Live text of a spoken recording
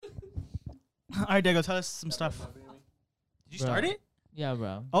All right, Diego, tell us some stuff. Did you start it? Yeah,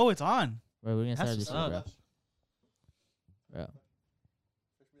 bro. Oh, it's on. Bro, we're gonna That's start this shit, what's bro. up. Bro,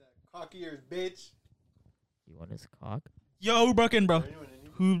 Cock ears, bitch. you want his cock? Yo, who broke in, bro? Anyone,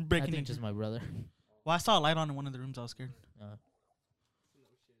 anyone? Who I breaking think in? just my brother. Well, I saw a light on in one of the rooms. I was scared.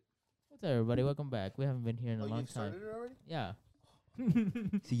 What's up, everybody? Welcome back. We haven't been here in a Oh, long you time. started it already? Yeah.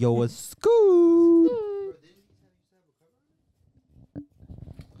 Yo, what's school?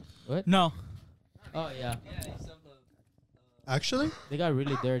 What? No. Oh yeah, Actually? they got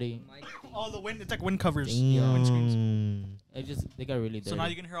really dirty. Oh, the wind. It's like wind covers. Damn. Windscreens. They got really dirty. So now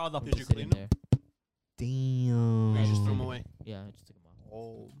you can hear all the. Did you Sitting clean them? there. Damn. Or you just threw them away? Yeah, I just took them off.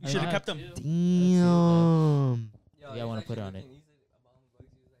 Oh. You should have kept them. Damn. Yeah, I want to put it on it.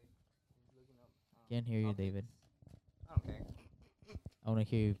 Can't hear you, David. Okay. I want to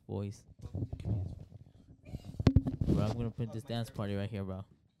hear your voice. Bro, I'm gonna put this dance party right here, bro.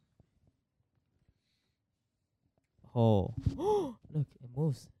 Oh, look, it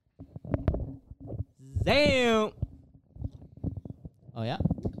moves. Damn. Oh yeah,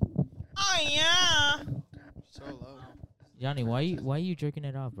 Oh yeah. So low. Johnny, why you jerking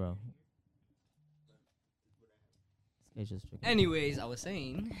it off, bro? This guy's just jerking. Anyways, I was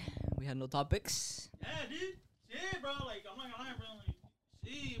saying we had no topics. Yeah, dude. Shit, bro. Like, I'm not gonna lie, bro. Like,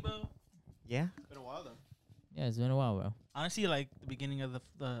 shit, bro. Yeah. Been a while then. Yeah, it's been a while, bro. Honestly, like the beginning of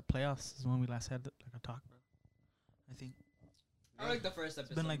the playoffs is when we last had like a talk, bro. I think I like the first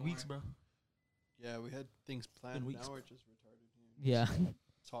episode. it's been like weeks, bro. Yeah, we had things planned. weeks. Now we're just retarded. Yeah,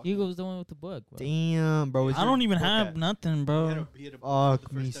 Talking. Hugo was the one with the book, bro. Damn, bro. I don't even have nothing, He had bro. a- he had a- Fuck the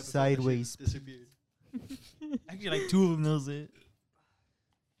first me episode, that shit sideways. disappeared. Actually, like 2 of them knows it.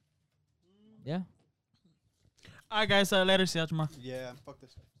 Yeah. All right, guys. Later. See you tomorrow. Yeah, fuck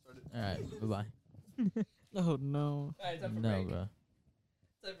this. Started. All right. Bye bye. Oh no. No, bro.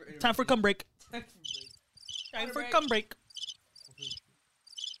 Time for come break. Time for come break.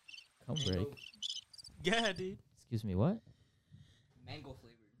 Come break. Yeah, dude. Excuse me. What? Mango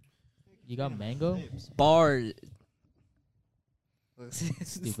flavored. You got mango? Bar.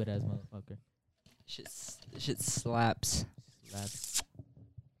 Stupid ass motherfucker. Shit slaps. Slaps.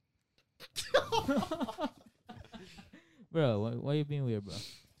 Bro, why you being weird, bro?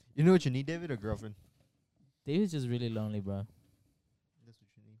 You know what you need, David? A girlfriend. David's just really lonely, bro. That's what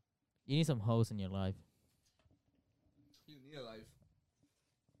you need. You need some hoes in your life. You need a life.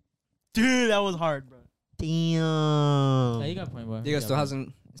 Dude, that was hard, bro. Damn. Yeah, you got a point, bro. Diego You still got a point.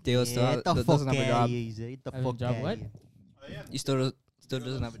 hasn't. Diego still Get the doesn't fuck have a outta job. here, Easy. Get the Have a fuck job, outta what? here. Oh, yeah. You still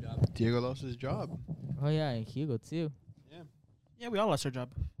doesn't have a job. Diego lost his job. Oh yeah, and Hugo too. Yeah. Yeah, we all lost our job.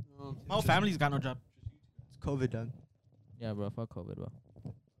 Oh, My whole family's got no job. It's COVID, dog. Yeah, bro. Fuck COVID, bro.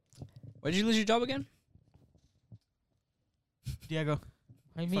 Why did you lose your job again? Diego,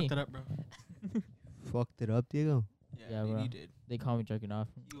 Why you me? fucked it up, bro. Fucked it up, Diego. Yeah, dude, bro. you did. They call me jerking off.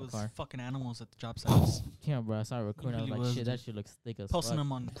 You in the was car. fucking animals at the job sites. Yeah, bro. I saw a raccoon. I was really like, was, shit, that dude. shit looks thick as Posting fuck.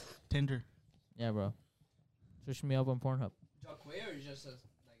 them on Tinder. Yeah, bro. Search me up on Pornhub. Job quit or just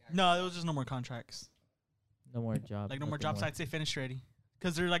No, there was just no more contracts. No more job. Like no more nothing job sites. They finished already.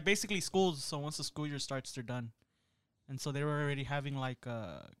 Because they're like basically schools. So once the school year starts, they're done. And so they were already having like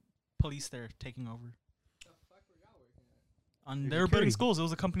police there taking over. Your They were building security. schools. It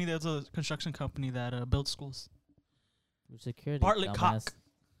was a company that was a construction company that built schools. Security. Bartlett dumbass. Cock.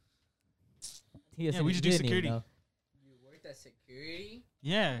 Yeah, we just do security. You worked at security?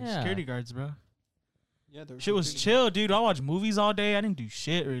 Yeah, Yeah. security guards, bro. Yeah, there Shit was chill, dude. I watched movies all day. I didn't do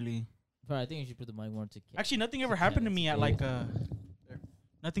shit really. Bro, I think you should put the mic more to. Actually, nothing ever Yeah, happened to it's me at big. like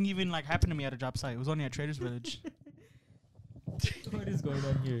nothing even like happened to me at a job site. It was only at Traders Village. What is going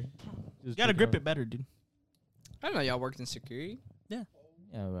on here? You gotta grip it better, dude. I didn't know y'all worked in security. Yeah,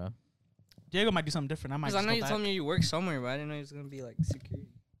 bro. Diego might do something different. I might. Because I Just know go you back. told me you work somewhere, but I didn't know it was gonna be like security.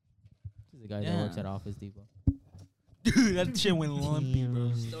 This is the guy that Yeah. works at Office Depot. Dude, that shit went lumpy,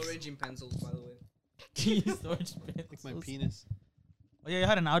 bro. Storage and pencils, by the way. Storage like my pencils. penis. Oh yeah, you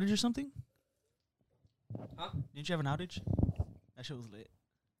had an outage or something? Huh? Didn't you have an outage? That shit was lit.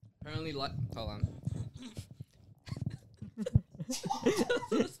 Apparently, hold on.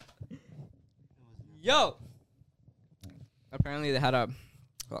 Yo. Apparently, they had a.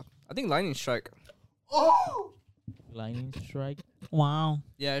 Well, I think lightning strike. Lightning strike. Wow.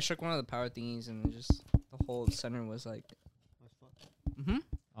 Yeah, it struck one of the power thingies, and it just the whole center was like. Mm-hmm.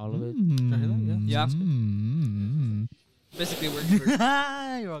 All of it. Did I hear that? Yeah. Mm-hmm. Basically, worked for.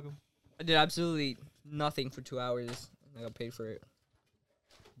 You're welcome. I did absolutely nothing for 2 hours. I got paid for it.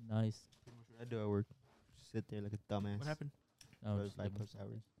 Nice. What I do at work? Sit there like a dumbass. What happened? Oh, Those just 5 like- plus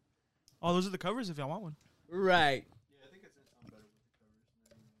hours. Oh, those are the covers if y'all want one. Right.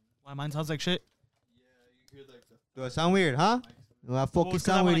 Why mine sounds like shit? Do it sound weird, huh? Do I Oh, fucking it's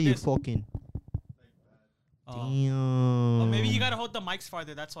 'cause I sound went weird, like you this. fucking? Oh. Damn. Oh, maybe you gotta hold the mics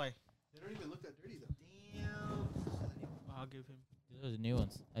farther. That's why. They don't even look that dirty though. I'll give him. Those are new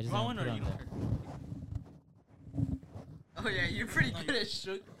ones. I just You want haven't one or put you on don't there. care? Oh yeah, you're pretty No, good you- at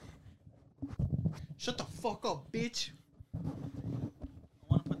shook. Shut the fuck up, bitch. I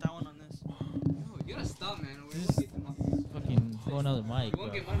want to put that one on this. Oh, you gotta stop, man. We This won't get mon- Fucking whole another mic, we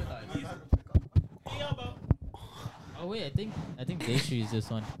won't bro. get monetized. Hey, elbow. Oh wait, I think they should use this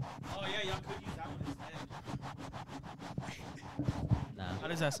one. Oh yeah, y'all could use that one instead. Nah, How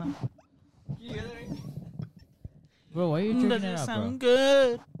does that sound? You hear that, right? bro, why are you Does tripping it it out, bro? sound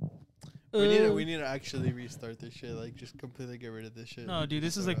good? We need to actually restart this shit. Like, just completely get rid of this shit. No, dude,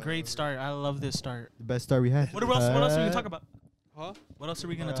 this is a great start. I love this start. The best start we had. What else? What else are we gonna talk about? Huh? What else are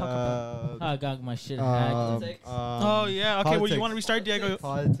we gonna talk about? I got my shit hacked. Politics. Oh yeah. Okay. Well, you want to restart, Diego?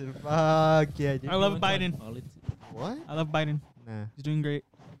 Politics. Fuck yeah. Dude. I love Biden. What? I love Biden. Nah. He's doing great.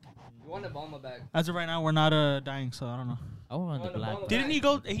 You want Obama back? As of right now, we're not dying, so I don't know. I want the Wanna black. ball Didn't back. he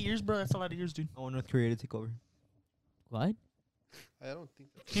go 8 years, bro? That's a lot of years, dude. I want North Korea to take over. What? I don't think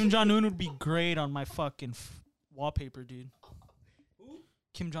that's Kim Jong Un would be great on my fucking wallpaper, dude. Who?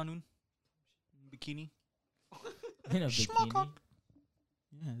 Kim Jong Un, bikini. In a Schmuck bikini.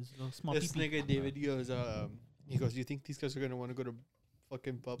 Yeah, this little small this pee-pee. nigga David goes, you think these guys are gonna want to go to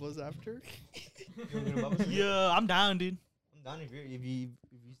fucking Bubba's after? Yeah, I'm down, dude. I'm down if you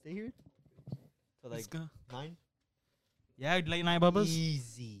stay here. So Let's go. 9. Yeah, late night bubbas.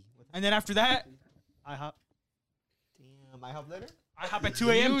 Easy. And then after that, I hop. Damn, I hop later. I hop at 2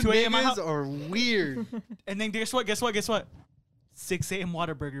 a.m. You 2 a.m. I niggas hop. are weird. And then guess what? 6 a.m.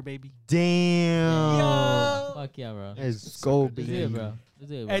 Whataburger, baby. Damn. Yo. Fuck yeah, bro. Let's go, Let's do baby. it, bro.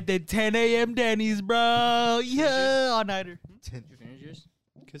 Let's do it, bro. And then 10 a.m. Denny's, bro. Yeah, all nighter. Did you finish yours?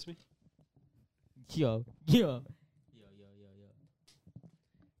 Kiss me. Yo.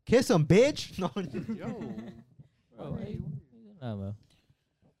 Kiss him, bitch. No. Yo. Bro, why you- Nah, bro.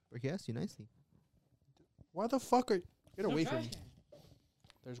 He asked you nicely. Why the fuck are get away from me?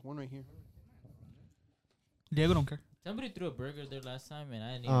 There's one right here. Diego don't care. Somebody threw a burger there last time, and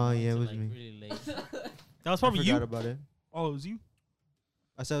I didn't Oh, even yeah, it know was until, like, me. really late. That was I probably forgot you. about it. Oh, it was you.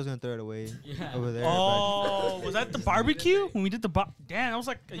 I said I was gonna throw it away Yeah. over there. Oh, was that the barbecue when we did the Damn, that was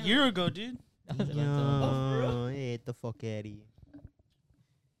like a year ago, dude. That But was a long time ago. yo, get the fuck out of here.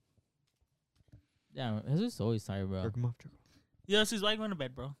 Damn, this is always tired, bro. Jerk him off, jerk Yes, he's like going to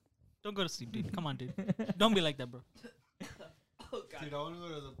bed, bro. Don't go to sleep, dude. Come on, dude. Don't be like that, bro. Oh god. Dude, I want to go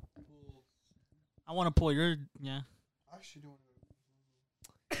to the pool. I want to pull your I actually do want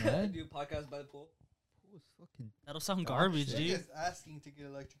to go. What? Do a podcast by the pool. off. Fucking That'll sound Dog garbage, shit. dude. Just asking to get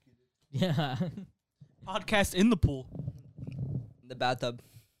electrocuted. Yeah. Podcast in the pool. In the bathtub.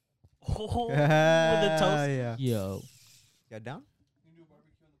 Oh, with the toast. Yeah. Yo. Got down? You can do a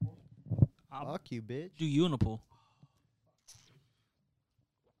barbecue in the pool. I'll Fuck you, bitch. do you in the pool.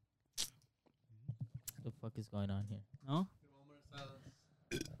 What the fuck is going on here? No?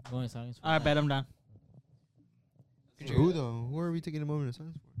 Going silence. for I what? bet I'm down. Who though? Who are we taking a moment of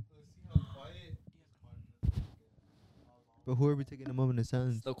silence for? But who are we taking a moment of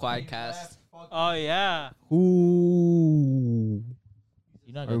silence? The quiet cast. Oh, yeah. Who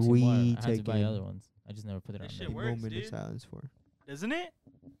You know, I Are got two we more. I had to buy taking- other ones. I just never put it on This there. shit a works, moment dude. of silence for? Isn't it?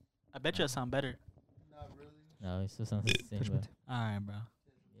 I bet you I sound better. Not really. No, it still sounds the same, Touch my bro. tip. All right, bro.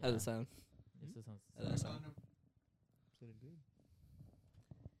 How's Yeah, it sound? it still sounds the How's same. that sound?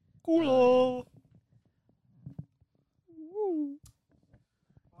 Culo.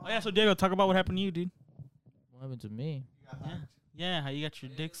 Oh, yeah, so Diego, talk about what happened to you, dude. What happened to me? Yeah. Yeah, how you got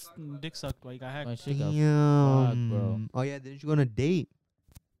your dick sucked while you got hacked. My shit got fucked, Damn. bro. Oh yeah, didn't you go on a date?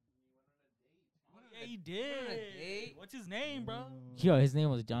 Yeah, you did. What's his name, bro? Yo, his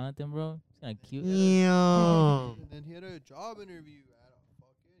name was Jonathan, bro. He's kind of cute. Damn. And then he had a job interview at a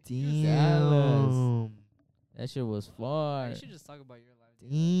fucking Damn. That shit was far. You should just talk about your life.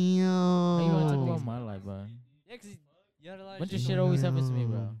 dude. Damn. How you want to talk about my life, bro? Yeah, 'cause you had a lot Bunch of shit shit going always happens to me,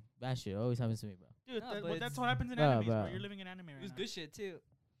 bro. Damn. Bad shit always happens to me, bro. Dude, No, but that's it's- what happens in Bro, animes, bro. bro. You're living in anime right It was now. good shit too.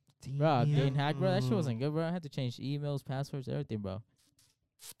 Bro, Damn. getting hacked, bro. That shit wasn't good, bro. I had to change emails, passwords, everything, bro.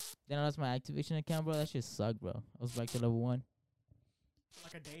 Then I lost my activation account, bro. That shit sucked, bro. I was back to level 1.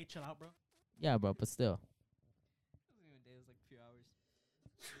 Like a day, chill out, bro. Yeah, bro, but still. It wasn't even a day, it was like a few hours.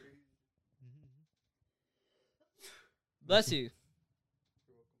 Bless you.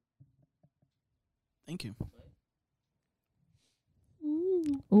 Thank you.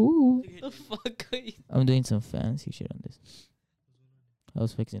 Ooh. The fuck are you? I'm doing some fancy shit on this. I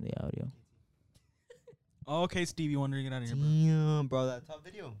was fixing the audio. Okay, Stevie Wonder, get out of here, bro. Damn, bro, that top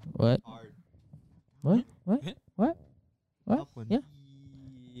video. What? Hard. What? What? What? What? Top one. Yeah.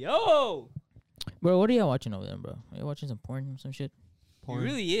 Yo, Bro, what are y'all watching over there, bro? Are you watching some porn or some shit? he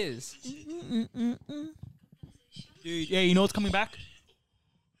really is. Dude, yeah, you know what's coming back?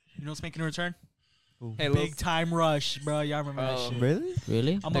 You know what's making a return? Halo. Big Time Rush, bro. Y'all remember that Oh. shit? Really?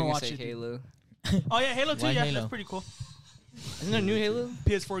 Really? I'm I'm gonna gonna watch say it. Halo. Oh yeah, Halo 2. Why Yeah, Halo? that's pretty cool. Isn't there a new Halo?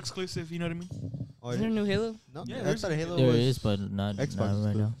 PS4 exclusive. You know what I mean? Oh, Isn't there a new Halo? no, Yeah, I there's thought a- Halo There was is, but not Xbox right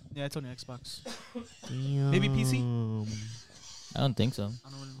exclusive. now. Yeah, it's on the Xbox. Maybe PC? I don't think so. I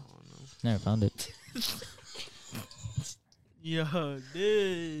don't know. Never found it. Yo,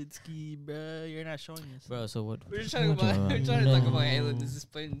 dude, ski, bro. You're not showing us. Bro, so what? We're just trying to what talk about, you we're trying to talk about want? Halo. and This is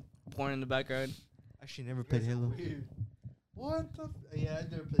playing porn in the background. Actually, never played Halo. What the? Yeah, I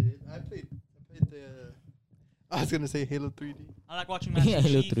never played it. I played the. I was gonna say Halo 3D. I like watching Master Yeah,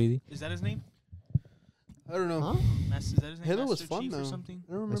 Halo Chief. 3D. Is that his name? I don't know. Huh? Is that his name? Halo was Master fun Chief or though. something?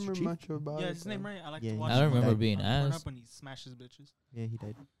 I don't Master remember Chief? much about it. Yeah, it's his name, though. right? I like Yeah, to he watch I don't him remember died. being on ass. Pornhub when he smashes bitches. Yeah, he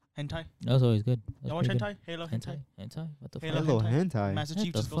died. Hentai. That was always good. That was Y'all watch pretty good. hentai? Halo hentai. Hentai? What the Halo fuck? Halo hentai. hentai. Master What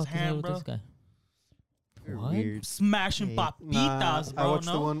Chief the just goes fuck is up ham, with bro. this guy? You're What? weird. Smashing Hey. Nah, papitas, bro. I watched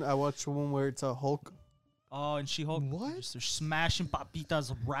no? the one. I watched the one where it's a Hulk. Oh, and She-Hulk. What? Just they're smashing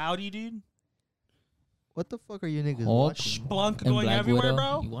papitas, rowdy, dude. What the fuck are you niggas Hulk? watching? Splunk And going Black everywhere, Widow?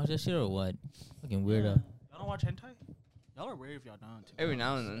 bro. You watch that shit or what? Fucking Yeah. weirdo. Y'all don't watch hentai? Y'all are weird if y'all don't. to be Every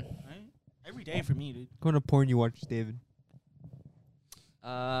now and honest, then. Right? Every day for me, dude. What kind of porn you watch, David?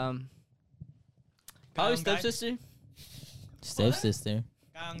 Probably Guy on guy? stepsister. Stepsister.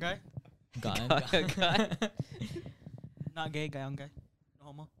 Guy on guy. Guy. Guy on guy. Not gay, guy on guy. No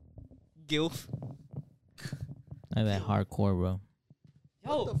homo. Gilf. I that hardcore, bro.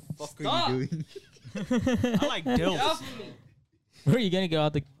 Yo, what the fuck stop. are you doing? I like Get dilfs. off of me. Bro, you gonna get all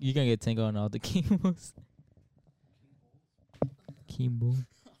the you gonna get tangled on all the Kimbos. Kimbo.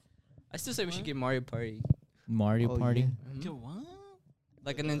 I still say we should get Mario Party. Mario Oh, Party. yeah. Yo, what?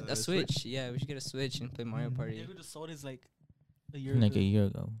 Like a Switch. Yeah, we should get a Switch and play Mario Mm. Party. Diego just sold his like a year Like ago. a year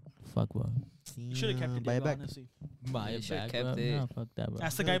ago. Fuck, bro. You should have kept it, Buy Diego, it back. honestly. Buy You it should've back, kept bro. it. Nah, fuck that, bro.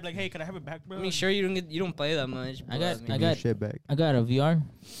 Ask the guy, like, hey, can I have it back, bro? I mean, sure you don't play that much. I but got- Give I me got- your shit back. I got a VR.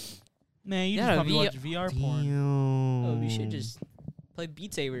 Man, you Yeah, just probably VR watch VR porn. Damn. Oh, we should just play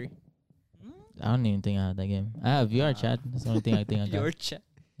Beat Saber. Hmm? I don't even think I have that game. I have VR chat. That's the only thing I think I got. Your chat.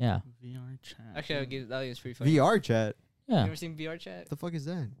 Yeah. VR chat. Actually, I'll give that game's pretty funny. VR chat. You Yeah. ever seen VR chat? What the fuck is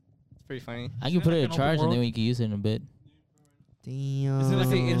that? It's pretty funny. I Isn't can put it it like in an charge open and then world? we can use it in a bit. Damn. It's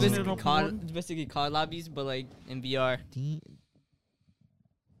basically, Isn't it an open world? it's basically COD lobbies, but like in VR.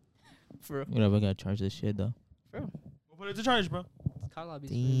 For real. Whatever, I gotta charge this shit though. We'll put it to charge, bro. It's COD lobbies.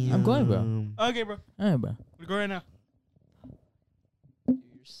 Damn. I'm going, bro. Okay, bro. Alright, bro. We'll go right now. You're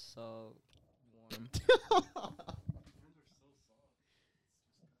so warm.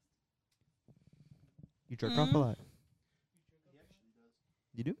 You jerk off a lot.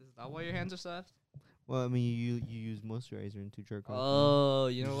 You do? Is that why your hands are soft? Well, I mean, you use moisturizer and to jerk off. Oh,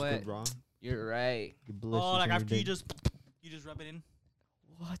 you know just what? go wrong. You're right. You blush Oh, like into after you your just rub it in.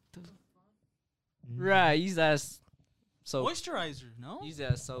 What the? dick. Right, use that as soap. Moisturizer, no? Use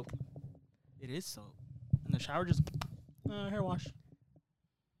that as soap. It is soap. In the shower, just hair wash.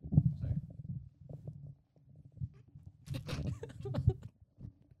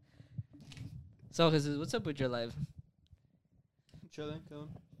 So, what's up with your life? Chilling, chilling.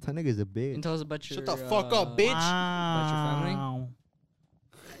 That nigga's a You can bitch. tell us about your. Shut the fuck up, bitch. family? Wow.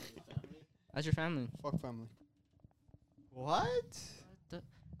 How's your family? Fuck family. What?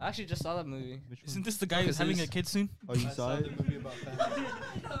 I actually just saw that movie. Isn't this the guy who's Because having a he's- kid soon? Oh, you saw it? movie about family.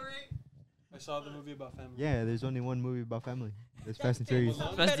 I saw the movie about family. Yeah, there's only one movie about family. There's Fast and Furious.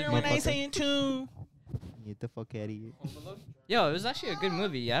 Better when I say it too. Get the fuck out of here. Yo, it was actually a good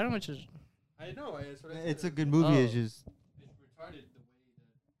movie. I don't know what you're. I know. That's what I said. It's a good movie. It's Oh. just It's retarded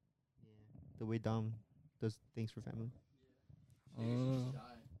the way Dom does things for family.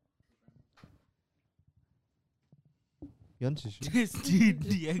 You understand? This dude,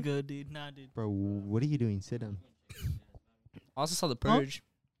 Diego, dude. Nah, dude. Bro, what are you doing? Sit down. Also saw The Huh? Purge.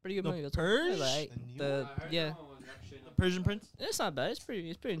 Pretty good The movie. Purge? Yeah, The Persian Prince? it's not bad. It's pretty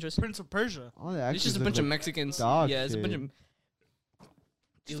interesting. Prince of Persia. All the It's actors just a look bunch of like- Mexicans. dog Yeah, it's a bunch shit. of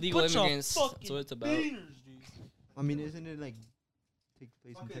Just illegal bunch of immigrants. That's fucking what it's about. beaners, dude. I mean, isn't it like take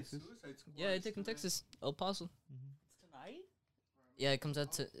place in Texas? Yeah, it's in Texas, El Paso. Tonight? Yeah, it comes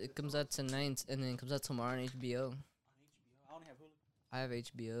out tonight, and then it comes out tomorrow on HBO. I only have Hulu. I have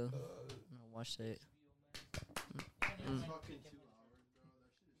HBO. I watched it. Mm.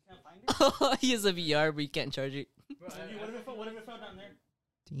 Can't find it? He has a VR, but you can't charge it. What if it fell down there?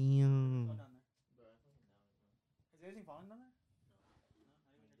 Damn. Fell down there. Is anything falling down there?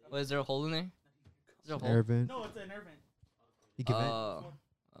 What, is there a hole in there? Is there a hole? Air vent. No, it's an air vent. You can vent. Oh.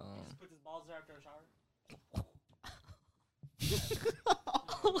 He just puts his balls there after a shower.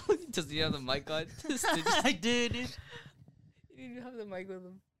 Does he have the mic on? I did. Dude. You didn't even have the mic with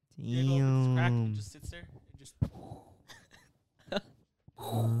him. Yeah, go over this crack. It just sits there. It just. What?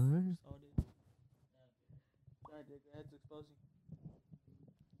 Oh, dude. God, dude, your head's exposing.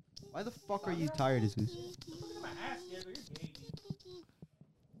 Why the fuck are you tired, Jesus? Look at my ass, Diego. You're gay, dude.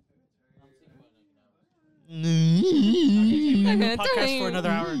 I'm gonna podcast for another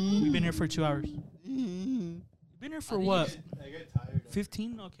hour. We've been here for 2 hours. We've been here for what? I get tired.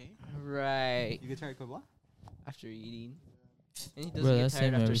 15? Okay. Right. You get tired, what? After eating. And he doesn't Bro, get that's tired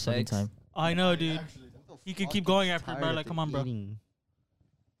same after every fucking sex. time. I know, dude. Actually, You could keep going after, bro. Like, come on, bro.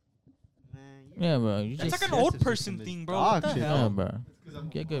 Yeah, bro. You That's just like an old person thing, bro. What the hell? yeah, bro.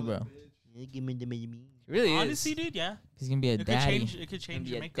 Get good, bro. Really Honestly, is. dude, yeah. He's gonna be a It could daddy. change. It could change be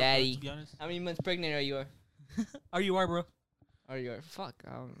your a makeup. Bro, daddy. to be honest. How many months pregnant are you? Are you bro? Are you? Fuck.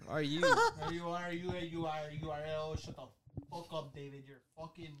 Are you? Oh, shut the fuck up, David. You're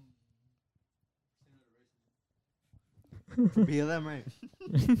fucking. BLM, right?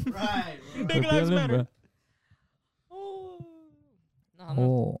 Right. Big lives Feeling, matter. bro. Oh. No, how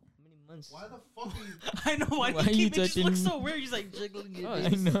Oh. many months? Why the fuck are you? I know why, Why he you keep, it just touching looks me? so weird. He's like jiggling it. Oh, I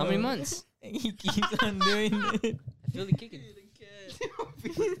it's- know. How many months? He keeps on doing it. I feel the kicking.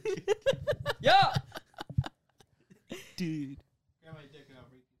 Yeah. Dude. Grab my dick and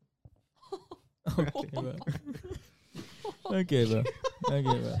I'll break Okay, bro. Okay, bro.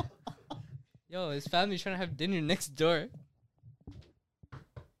 Okay, bro. Yo, his family's trying to have dinner next door.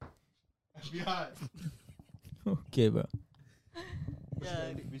 you. FBI. Okay, bro.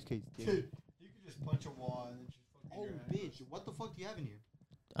 Yeah. Which case? Dude, you could just punch a wall and then just fucking. Oh, your hand. bitch. What the fuck do you have in here?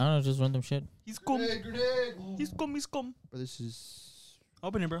 I don't know, just random shit. He's cum. Grenade, grenade. He's cum. He's cum. Bro, this is.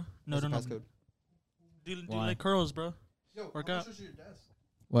 Open it, bro. No, what's don't the open. passcode? Do Why? like curls, bro. Yo, Work how out. much was your desk?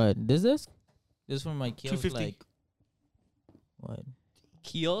 What? This desk? This from my kiosk, 250. like. What?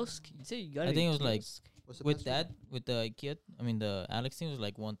 Kiosk? You say you got I think it was like What's the with passcode? that, with the IKEA. I mean, the Alex thing was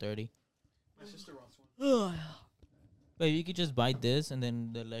like 130. My sister wants one. But you could just buy this and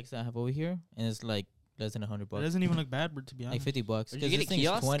then the legs I have over here, and it's like less than $100 It bucks, doesn't even look bad, bro. To be like honest. $50. Where'd you Because get this a thing's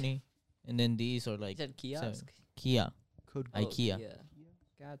kiosk? 20, and then these are You like said kiosk? Kia. Code. Oh, IKEA. Yeah.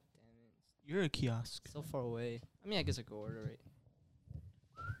 God damn it. You're a kiosk. So far away. I mean, I guess I could order it.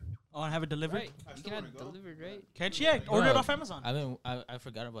 Oh, and have it delivered. Right. I You still can have wanna it go. delivered, right? Can't you? Yeah, order it Bro, off Amazon. I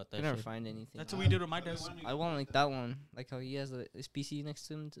forgot about I that never shit. find anything. That's what we did with my desk. I want like that one. Like how he has his PC next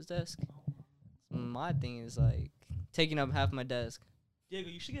to his desk. My thing is like taking up half my desk. Diego,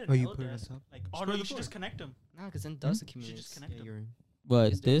 you should get Oh, a you Dell put it on desk. top? Like, Just oh put no, it on you the should just floor. connect them. No, because then dust You should accumulates. just connect Yeah, them, you're in.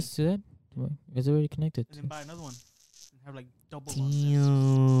 But Is this to that, it's already connected. and then buy another one. And have like double long desks.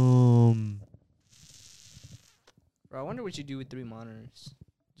 Damn. Bro, I wonder what you do with 3 monitors.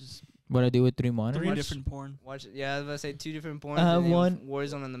 Just What I do with 3 monitors? 3 watch- different porn. Watch. Yeah, I was about to say 2 different porns. I have and then one-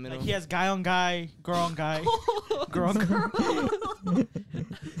 Warzone in the middle. Like he has guy on guy, girl on guy, girl on girl.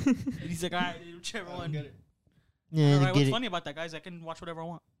 He's like, alright, dude, whichever I don't one. get it. Yeah, Alright, get what's it. funny about that, guys? I can watch whatever I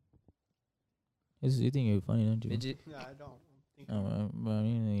want. You think you're funny, don't you? Midget. Yeah, I don't. Think But I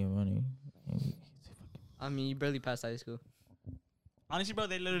mean, you're funny. I mean, you barely passed high school. Honestly, bro,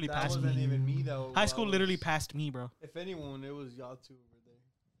 they literally that passed wasn't me. even me though. High school I literally was- passed me, bro. If anyone, it was y'all two over there.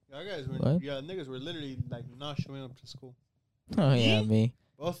 Y'all guys were. What? Yeah, niggas were literally like not showing up to school. Oh yeah, me.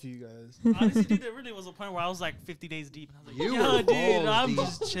 Both of you guys. Honestly, dude, there really was a point where I was like 50 days deep. And I was like, You yo, were dude, balls I'm deep.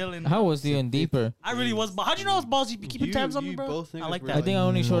 just chilling. How was even deeper? I really was. How'd you know I was balls? You be keeping tabs on me, bro? Both I niggas like were that. I think I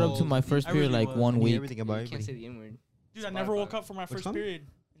only showed up to my balls first I period really like was. 1 I need week. everything about You can't everybody. say the N word. Dude, I never woke up for my Which first one? period.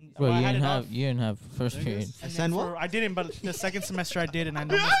 Bro, Well, I you had didn't it have off. you didn't have first Niggas? period. And then Send what? I didn't, but the second semester I did, and I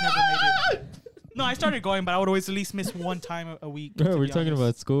almost never made it. No, I started going, but I would always at least miss one time a week. Bro, to we're be talking honest.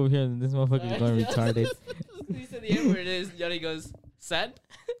 about school here, and this motherfucker is going retarded. He said the N word is. Yanni goes, sad?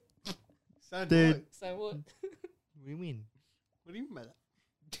 Son, Dude. what? Sad what? What do you mean? What do you mean by that?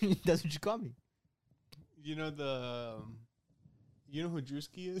 That's what you call me. You know the. You know who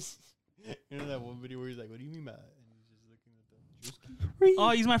Drewski is? You know that one video where he's like, "What do you mean by that?" And he's just looking at the Drewski. Oh,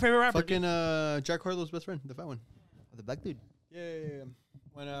 he's my favorite rapper. Fucking Jack Harlow's best friend, the fat one. The black dude. Yeah.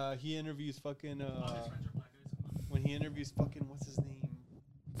 When he interviews fucking when he interviews fucking what's his name?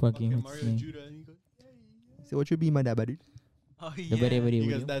 Fucking what's Mario his name? Judah, and he goes, So what you be my dad, dude? Oh The yeah. very, very he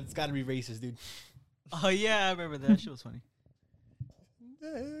goes, weird. that's gotta be racist, dude. Oh yeah, I remember that. Shit was funny.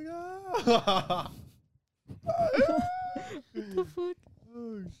 The fuck?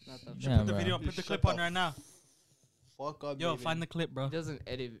 Not that You should Yeah, put the bro. video. Put the Shut clip the on right now. Fuck up, Yo, David. find the clip, bro. He doesn't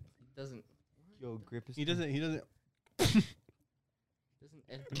edit. He doesn't He doesn't.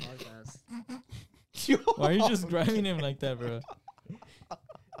 edit the podcast. Why are you just grabbing him like that, bro?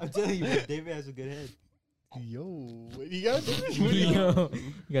 I'm telling you, bro, David has a good head. Yo, what you got? Yo,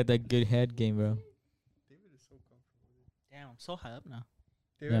 you got that good head game, bro. David is so comfortable. Damn, I'm so high up now.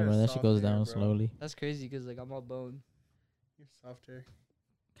 David Yeah, has bro, that shit soft goes hair, down bro. slowly. That's crazy because like I'm all bone. You're soft hair.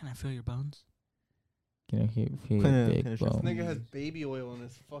 Can I feel your bones? Can I hear your Kinda- big kinda This bone? nigga has baby oil on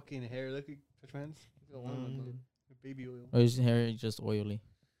his fucking hair. Look at touch my hands. I feel one of my bone. Baby oil. Or his hair is just oily?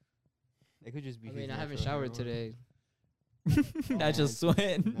 It could just be. I his mean, I haven't natural hair showered oil. today. Not just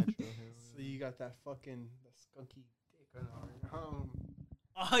sweat. Natural hair So you got that fucking that skunky dick on our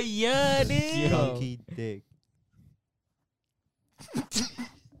Oh yeah, dude. Yo. Chunky dick.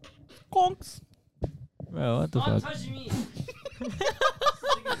 Conks. Bro, what the Stop fuck? touching me.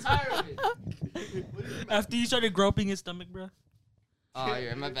 I'm tired of it. After you started groping his stomach, bro. Oh,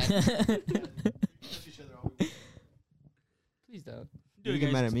 yeah, my bad. each other all the way. Please don't. Do You it,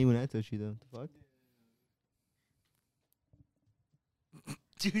 get mad guys. at me when I touch you, though. The fuck?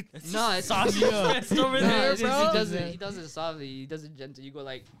 Dude, that's No, it's sausage fest over No, there, it's- bro. he does it softly. He does it gentle. You go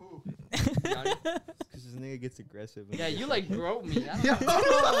like, Because this nigga gets aggressive. yeah, you like grope me. I don't Get know.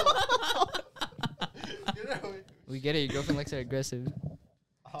 out of it. We get it. Your girlfriend likes it aggressive.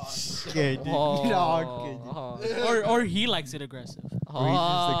 Oh, Scared, dude. Oh, Or he likes it aggressive. Or he's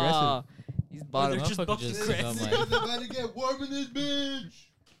just aggressive. He's Or bottom. they're just Motherfucker both just aggressive. come like- about to get warm in this bitch.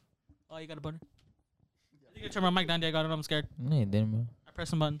 Oh, you got a button? I think I turned my mic down. I got it. I'm scared. No, you didn't, bro. I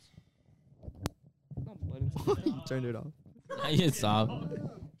pressed some buttons. No buttons. Turned it off. I get soft.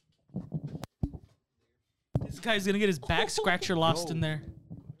 This guy's gonna get his back scratcher lost in there.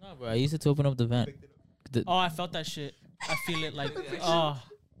 No, bro. I used it to open up the vent. Oh, I felt that shit. I feel it like, oh.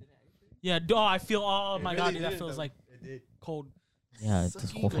 Yeah, oh, I feel, oh my god, dude, that feels like It did. cold. Yeah,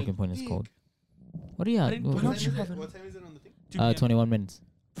 this whole fucking point is cold. What do you I got? didn't What put don't it you on have? your- What time is it on the thing? 2 p.m. 21 minutes.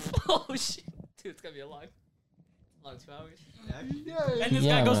 Oh shit, dude, it's gonna be a long 2 hours. And this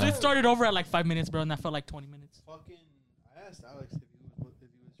Yeah, guy goes, bro. it started over at like 5 minutes, bro, and that felt like 20 minutes. Fucking, I asked Alex if he was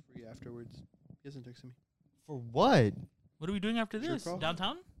free afterwards. He hasn't texted me. For what? What are we doing after Jerk this? off?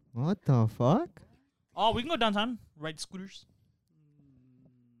 Downtown? What the fuck? Oh, we can go downtown, ride scooters.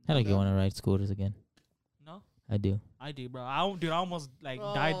 I like you want to ride scooters again. No? I do. I do, bro. I almost like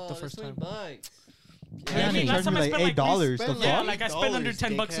died the first time. Bucks. Yeah, I mean, last time I spent like $8. spent The Yeah, fuck? like I spent under $8,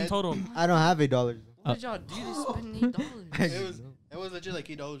 10 bucks in dickhead. total. I don't have $8. What did y'all do to spend $8? It was legit like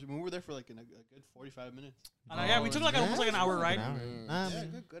 $8. We were there for like a good 45 minutes. Yeah, we took like almost like an hour ride. Yeah. Yeah,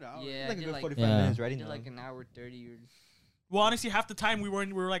 good hour. Yeah, Like I a did good like 45 Yeah. minutes riding. did like though. an hour 30 or Well, honestly, half the time we were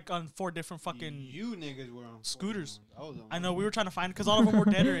like on 4 different fucking. You niggas were on scooters. I was on. I know we were trying to find because all of them were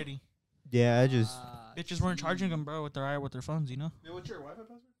dead already. Yeah, I just. Bitches weren't charging them, bro, with their phones, you know. Man, what's your Wi-Fi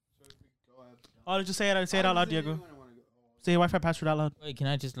password? So if we go Oh, just say it. Say it out loud, Diego. Say your Wi-Fi password out loud. Wait, can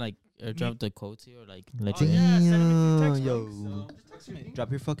I just like drop the codes here or like let Oh, you? yeah, send it through Damn, text, bro. yo. Just text me. Drop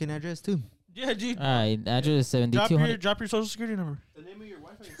your fucking address too. Yeah, dude. Alright, address is 7200. Drop your social security number. The name of your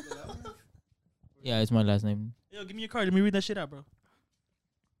Wi-Fi is still out? Yeah, it's my last name. Yo, give me your card. Let me read that shit out, bro.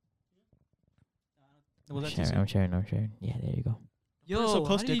 Was that too soon? I'm sharing. Yeah, there you go. You're so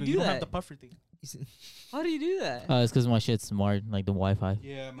close, Diego. You don't have the puffer thing. How do you do that? It's because my shit's smart, like the Wi-Fi.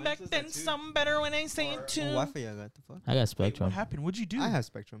 Yeah, mine Back says then, that too. some better when I say it Or- too. Wi-Fi I got the fuck. I got Wait, Spectrum. what happened? What'd you do? I have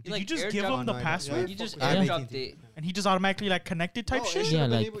Spectrum. Did you just give him the Oh, no, I don't. password? You just I have airdropped AT&T. it. And he just automatically like connected type Oh, it shit? should've Yeah,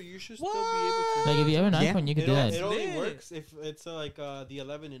 been like- able- you should still be able to. Like if you have an Yeah. iPhone, you can It, do o- that. it only Lit. works if it's like the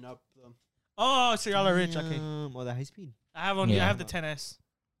 11 and up. Oh, so y'all are rich. Okay. Oh, the high speed. I have only. I Yeah. have the 10s.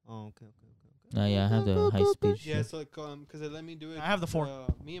 Oh, okay. No, yeah, I have the high speed Yeah, shit. so like because it let me do it. I have the 4.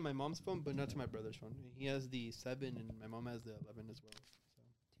 Me and my mom's phone, but not to my brother's phone. He has the 7 and my mom has the 11 as well.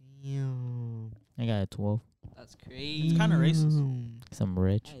 Damn. I got a 12. That's crazy. It's kinda racist. Damn. Cause I'm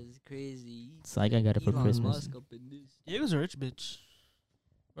rich. That is crazy. It's like I got it for Elon Christmas. Musk up in this. Diego's a rich bitch.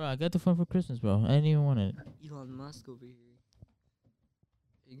 Bro, I got the phone for Christmas, bro. I didn't even want it. Elon Musk over here.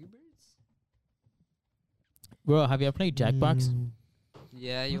 Angry Birds? Bro, have you ever played Jackbox? Mm.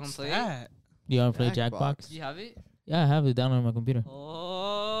 Yeah, you want What's to play it? that? Do you want to play Jackbox. Jackbox? Do you have it? Yeah, I have it downloaded on my computer.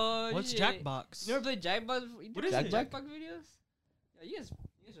 Oh, What's shit. Jackbox? You ever played Jackbox? You What never is seen it? Jackbox videos? Yeah, you guys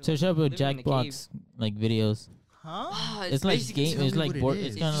are Search up with living in a cave. Jackbox like videos. Huh? Ah, It's like basically- game. tell It's me like what it board. is.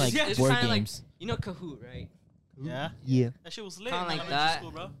 It's kind of It's like just board kinda like- games. You know Kahoot, right? Yeah. Yeah. That shit was lit. Kind of in like elementary that,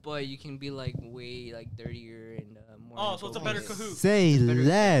 school, bro. but you can be like way like dirtier and more. Oh, so it's a better Kahoot. Say Better than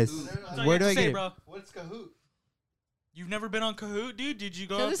less. Kahoot. That's all Where you do have I to say, get it? bro? What's Kahoot? You've never been on Kahoot, dude? Did you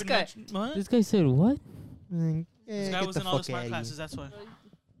go So up this and guy- mention- what? This guy said what? This guy was in all the smart classes. That's why.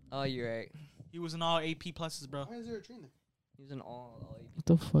 Oh, you're right. He was in all AP pluses, bro. Why is there a train there? He was in all AP. What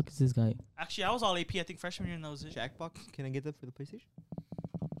the fuck is this guy? Actually, I was all AP. I think freshman year, and that was it. Jackbox? Can I get that for the PlayStation?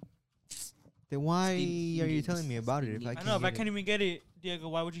 Then why Steam are you games. telling me about it if Steam I games. I can't know if I get can't it? even get it, Diego,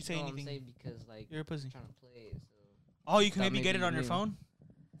 why would you say No, I'm anything? saying because like You're a pussy. trying to play it. So. Oh, you can Stop maybe get it making on your me. phone.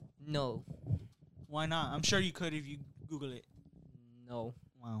 No, Why not? I'm sure you could if you Google it. no.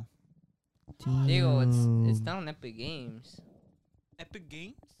 Wow. Diego, it's Damn. not on Epic Games. Epic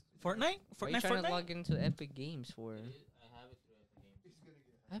Games? Fortnite? Why are you Fortnite? trying to Fortnite? log into Epic Games for?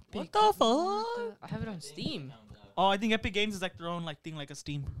 Epic. What the What fuck? I have it on Steam. Oh, I think Epic Games is like their own like thing, like a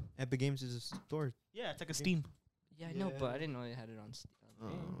Steam. Epic Games is a store. Yeah, it's like a Okay. Steam. Yeah, I know, but I didn't know they had it on Steam.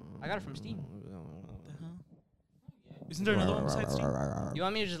 I got it from Steam. Isn't there another one besides Steam? You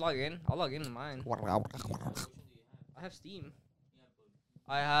want me to just log in? I'll log in to mine. I have Steam.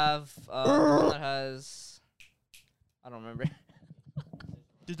 I have one that has. I don't remember.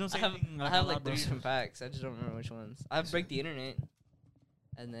 Just don't say I have, anything. I out have loud, like bro. three different packs. I just don't remember which ones. I have Break the Internet,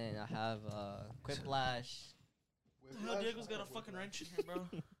 and then I have Quiplash. What the hell, Diego's got a fucking wrench in here, bro.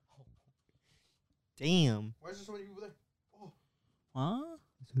 Damn. Why is there so many people there? Huh?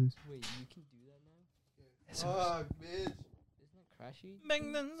 Wait, you can do that now? Fuck, bitch. Isn't that crashy?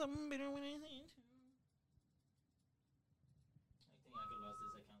 Bang then some bitter when I say it.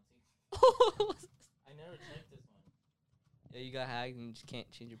 I never checked this one. Yeah, you got hacked and you just can't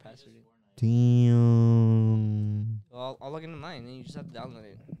change your password. Damn. Well, I'll log into mine, and you just have to download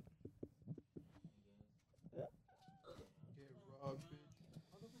it.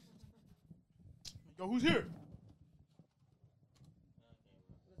 Yo, who's here?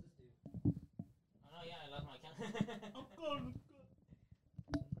 Oh yeah, I lost my account. No,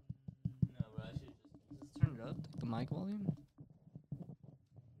 bro, I should Just turn it up, like the mic volume.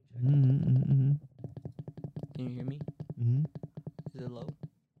 Mm-hmm. Can you hear me? Mm-hmm. Is it low?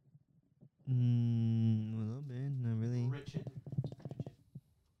 A little bit, not really. Richard.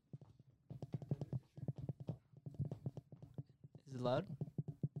 Is it loud?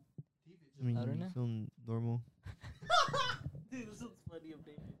 I mean, louder you now? sound normal. Dude, this is funny of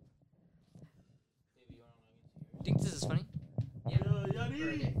David. You think this is funny?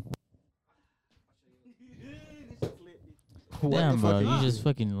 What Damn, the bro, fuck? you Ah. just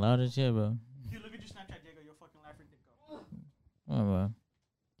fucking loud as shit, bro. Dude, look at your Snapchat, Diego. You'll fucking laugh your dick off. Oh, bro.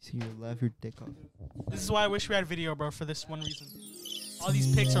 See you laugh your dick off. This is why I wish we had video, bro, for this one reason. All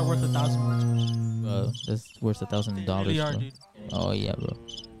these pics are worth 1,000 words, bro. Bro, that's worth They $1,000, really are, bro. dude. Oh yeah, bro.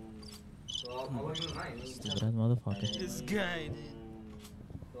 Well, I'll log into mine. Stupid ass motherfucker. This guy, dude.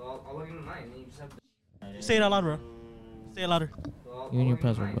 Well, I'll log into mine, and you just have to. Say it out loud, bro. Say it louder. You and your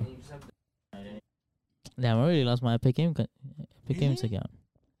password, bro. Damn, I really lost my Epic Games Really? account.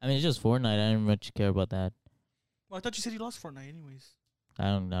 I mean, it's just Fortnite. I didn't much care about that. Well, I thought you said you lost Fortnite, anyways.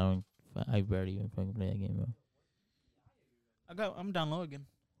 I barely even fucking play that game, bro. I'm down low again.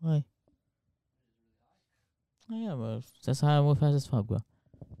 Why? Oh yeah, bro. That's how I move fast as fuck, bro.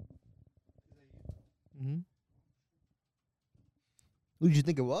 Mm-hmm. Who did you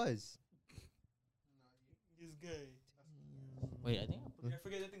think it was? This guy. Wait, I think. I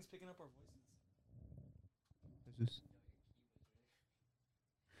forget that thing's picking up our voices.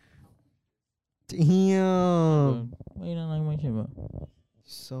 Damn. Why you don't like my shit, bro?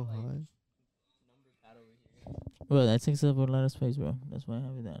 So hot. Bro, that takes up a lot of space, bro. That's why I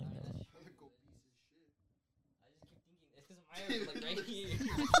have it down again, bro.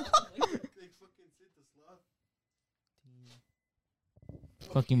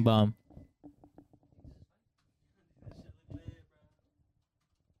 Fucking bomb.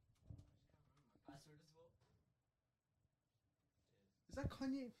 Is that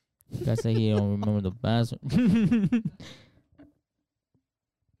Kanye? Guy say he don't remember the password.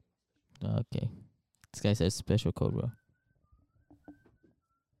 Okay. This guy says special code, bro.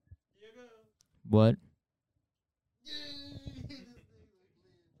 What?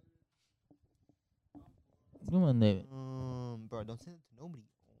 Come on, David. Bro, don't send it to nobody.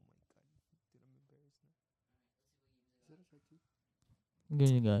 Oh my god. Dude, I'm embarrassed now. Good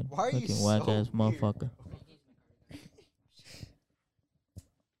you got. Why are you Fucking whack so ass motherfucker.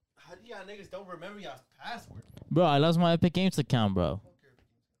 How do y'all niggas don't remember y'all's password? Bro, I lost my Epic Games account, bro.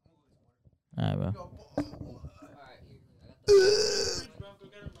 Alright, bro.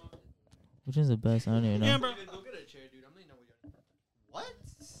 Which is the best? I don't even know. Yeah, bro. Go get a chair, dude. I'm laying down with you. What?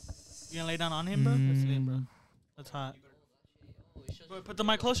 You gonna lay down on him, bro? That's lit, bro. That's hot. Bro, put the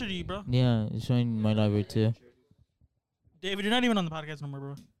mic closer to you, bro. Yeah, it's showing my library too. David, you're not even on the podcast no more,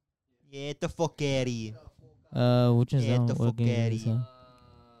 bro. Get the fuck out of here. Which is Get that? the What fuck game outta is here. that?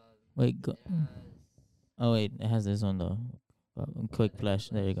 Wait, go. Oh wait, it has this one though. Quick flash.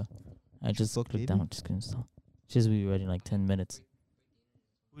 There you go. I just fuck, clicked David? down. Just install. Just be ready in like 10 minutes.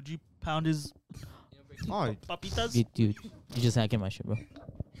 Would you pound his Oh, papitas? Dude, you just hacking my shit, bro.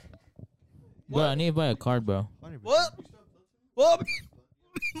 Bro, I need to buy a card, bro. 100%. What? What?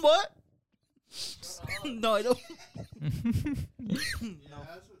 What? No, I don't. No.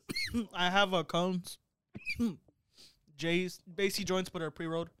 I have a cones. Jay's Basie joints, but are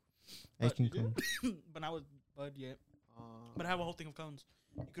pre-rolled. Ice cream cone. But not with bud yet. But I have a whole thing of cones.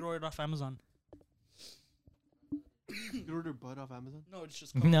 You could order it off Amazon. You can order bud off Amazon. No, it's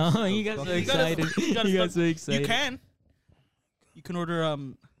just No, you got so You gotta- excited. you gotta You got stop- so excited. You can. You can order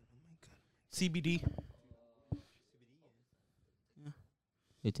CBD.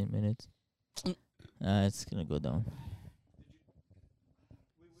 15 minutes. Mm. It's gonna go down.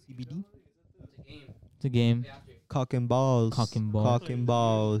 CBD. It's a game. Cock and balls. Cock and balls. Cock and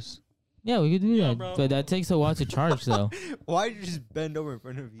balls. Yeah, we could do Yeah, that. bro. But that takes a while to charge, though. Why did you just bend over in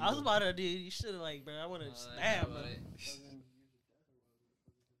front of you? I was about to, dude. You should have bro. I would have. Damn, bro.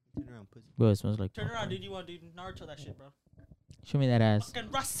 Turn around, pussy. Bro, it smells like Turn around, popcorn. dude. You want to do Naruto that shit, bro? Show me that ass. Fucking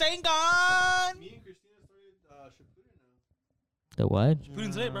Rasengan. Me and Christina started Shippuden now. The what?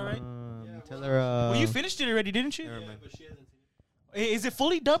 Shippuden's lit, bro, right? Tell her. Well, you finished it already, didn't you? Never mind. But she hasn't seen it. Is it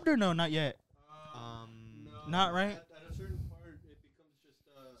fully dubbed or no? Not yet. No, Not right? At a certain part, it becomes just.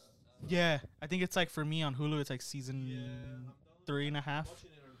 Yeah, I think it's like for me on Hulu, it's like season 3.5 Watching it on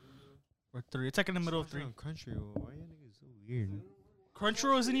Hulu. or 3. It's like in the middle of 3. Crunchyroll. Why are you niggas so weird?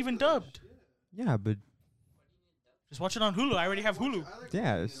 Crunchyroll isn't even dubbed. Yeah, but Just watch it on Hulu. I already have Hulu.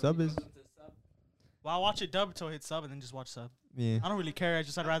 yeah, sub is. Well, I'll watch it dubbed until I hit sub and then just watch sub. Yeah, I don't really care.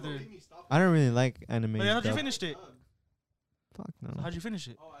 I'd rather. I don't really like anime. But how'd you dub. finished it? Fuck no. How'd you finish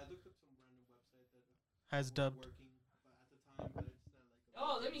it? Oh, I looked up some random website that Has dubbed. working, but at the time, but it's not like.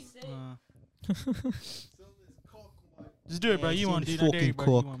 Oh, let me say. Just do it, bro. Yeah, You want, seems dude? I dare you, fucking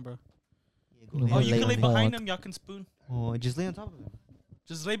bro. You cook. want, bro. Yeah, Oh, you lay can lay on behind hog. him. Y'all can spoon. Oh, just lay on top of him.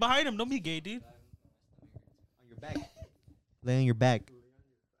 Just lay behind him. Don't be gay, dude. On your back. Lay on your back.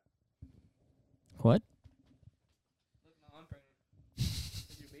 What? Look, now I'm pregnant.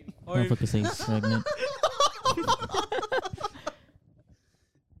 Your baby. Or if- Motherfucker saying he's pregnant.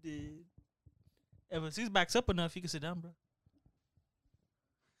 Dude. If his back's up enough, you can sit down, bro.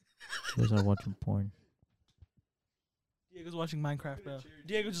 Those are watching porn. Diego's watching Minecraft, bro.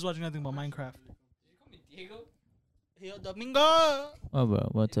 Diego's just watching nothing but Minecraft. Did you call me Diego? Hey, Domingo. Oh, bro.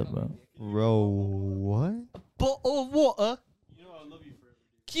 What's up, bro? Bro, what? Bottle of water. You know, I love you forever.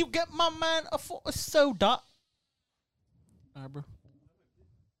 Can you get my man a soda? Alright, bro.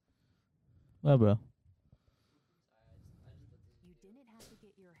 Well, bro. You didn't have to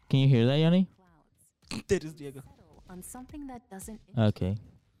get your Can you hear that, Yanni? clouds. That is Diego. Settle on something that doesn't. Okay.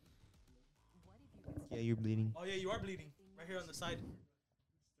 Yeah, you're bleeding. Oh, yeah, you are bleeding. Right here on the side.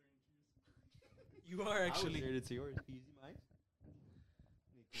 You are actually. It's yours. Can you see mine?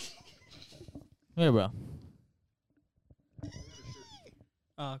 Yeah, bro.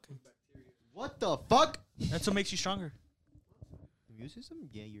 Oh, okay. What the fuck? That's what makes you stronger. Immune system?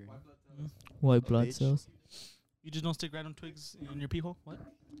 Yeah, you're. White blood bitch. cells. You just don't stick random twigs in your pee hole? What?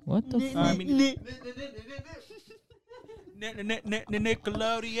 What the fuck? I mean,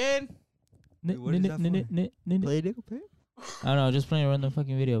 Nickelodeon. Wait, what is that for? Play it, play it? I don't know. Just playing around the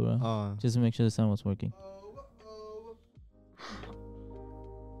fucking video, bro. Oh. Just to make sure the sound was working.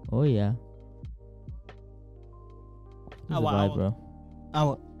 Oh yeah. This is a Ow, vibe, ow. bro.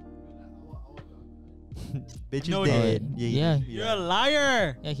 Oh, Bitch is No, it dead. Yeah. you're a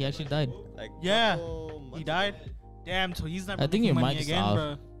liar. Yeah, he actually died. Like, Yeah. couple He months died. ago. Damn, so he's never I think making your money mic is again, off.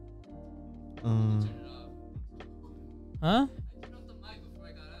 bro. Huh? Turn off the mic before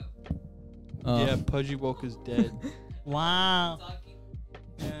I got up. Oh. Yeah, Pudgy Woke is dead. Wow. Talking.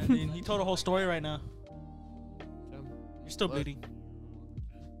 Yeah, dude, he told a whole story right now. You're still What? bleeding.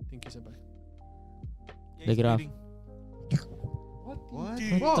 Thank you, Senpai. Yeah, Take he's it off. bleeding. What?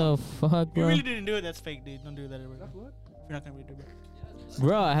 Dude. What the fuck, You bro? really didn't do it. That's fake, dude. Don't do that ever. If you're not gonna read it, bro.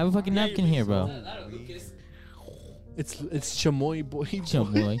 Bro, I have a fucking Yeah, napkin you're here, bro. That'll Lucas. It's Chamoy boy. Chill,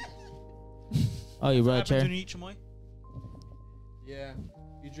 boy. Oh, you What brought a happens chair? when you eat chamoy? Yeah.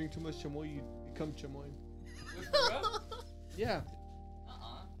 You drink too much chamoy, you become chamoy. Wait, for real? Yeah.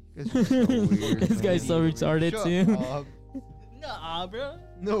 This guy's so retarded, Shut too. up. Nah, bro.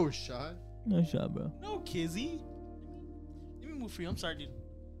 No shot. No shot, bro. No, Kizzy. Let me move for you. I'm sorry, dude.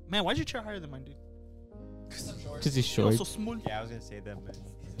 Man, why'd your chair higher than mine, dude? Because he's You're short. so small. Yeah, I was gonna say that, man.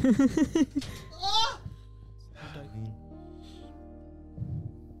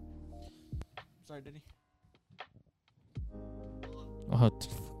 Sorry, Daddy. Oh,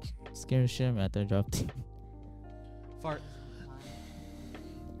 scared shit of me after I dropped. Fart.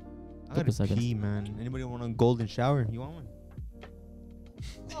 I Couple gotta seconds. pee, man. Anybody want a golden shower? You want one?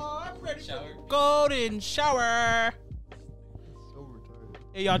 Oh, I'm ready Shower. for golden shower. So retarded.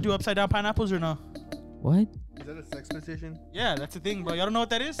 Hey, y'all do upside down pineapples or no? What? Is that a sex position? Yeah, that's the thing, bro. Y'all don't know what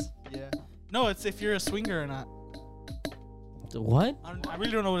that is? Yeah. No, it's if you're a swinger or not. What? I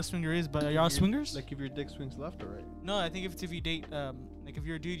really don't know what a swinger is, but are y'all swingers? Like if your dick swings left or right. No, I think if it's if you date, like if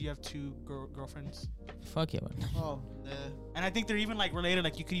you're a dude, you have two girlfriends. Fuck yeah, man. Oh, nah. And I think they're even like related.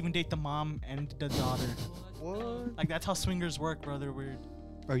 Like you could even date the mom and the daughter. What? Like that's how swingers work, bro. They're weird.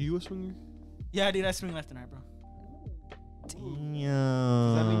 Are you a swinger? Yeah, dude, I swing left and right, bro. Does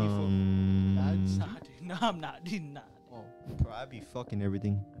that make you feel bad? Nah, dude. No, I'm not, dude. Nah. Oh. Bro, I be fucking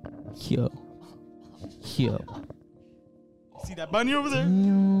everything. Yo. Yo. See that bunny over there?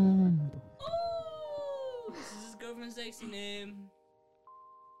 Damn. This is his girlfriend's sexy name.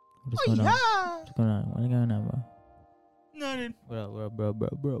 What's going on? What's going on? What's going on, bro? No, dude. What up,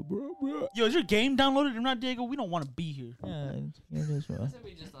 bro? Yo, is your game downloaded? If not, Diego, we don't want to be here. Yeah, it is, bro. So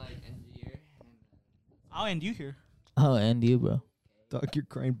we just like end here. I'll end you here. Oh, and you, bro. Dog, you're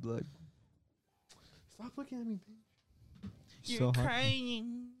crying blood. Stop looking at me, bitch. You're So hot.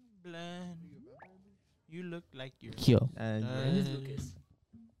 crying blood. You look like you're. Yo. And And this is Lucas.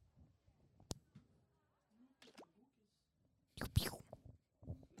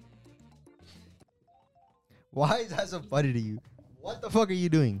 why is that so funny to you? What the fuck are you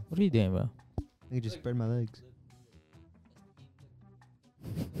doing? What are you doing, bro? I can just spread my legs.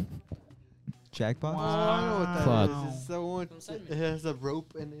 Jackpot? Oh, I know what that Wow. is. It's the one. It has a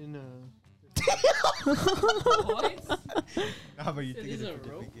rope and in a. What? How about you It think is it's a a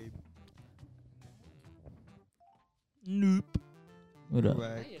different rope? game? Nope. What up?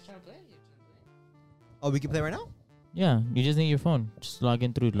 Right. Hey, you're trying to play? Oh, we can play right now? Yeah, you just need your phone. Just log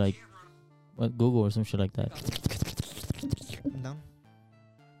in through like what Google or some shit like that. I'm down.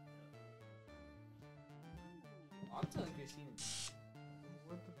 I'm telling Christina.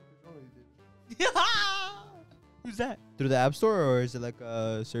 What the fuck is wrong with you, dude? Who's that? Through the App Store or is it like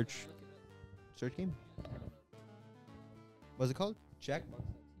a search game? What's it called? Jack Black?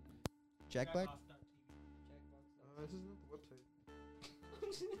 This is not the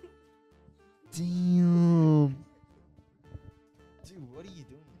website. Damn. Dude, what are you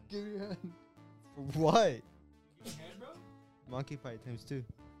doing? Give me your hand. For what? Monkey Pie times 2.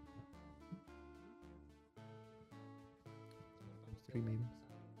 Times 3 maybe.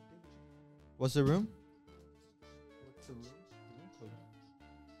 What's the room? What's the room?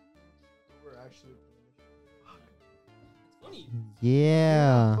 We're actually. Funny.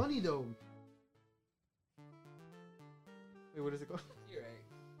 Yeah. Funny though. Wait, what is it called? You're right.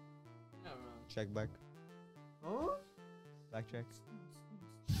 Not wrong. Check back. Huh? Backtrack.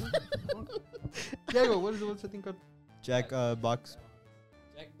 Diego, what is the website thing called? Jack box.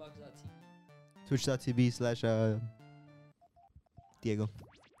 Jackbox.tv. Twitch.tv/ Diego.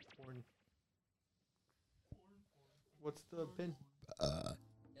 Porn. What's the pin? He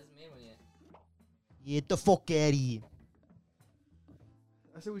hasn't made one yet. Get the fuck out of here.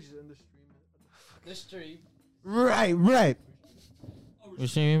 I said we should end the stream. The stream. Right. What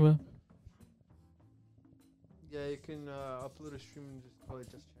streaming, bro? Yeah, you can upload a stream and just call it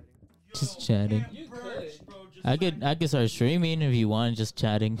just chatting. Just chatting. You could. I could start streaming if you want, just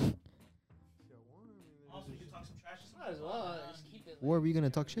chatting. If you want, I mean, Might as well. Just keep it. Or are we gonna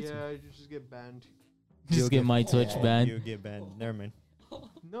talk shit? yeah, you just get banned. Just You'll get my Twitch You banned. get banned. Never mind.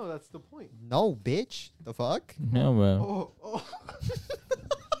 No, that's the point. No, bitch. The fuck? No, bro. Oh.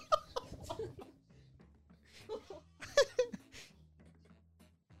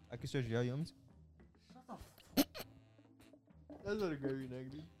 I can search y'all yums. That's not a gravy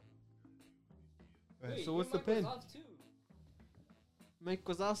negative. Wait, So what's the your mic was pin? off too. Mike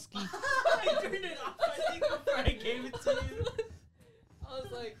Kozowski. I turned it off. I think before I gave it to you. I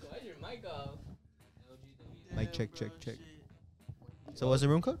was like, why's your mic off? Mic check. So what's the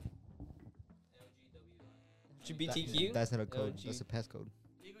room code? LGBTQ? That's not a code. LG. That's a passcode.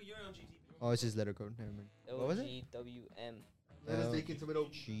 Diego, you're LGBT. Oh, it's just letter code. Never mind. What was it? LGWM. Let us take it to middle.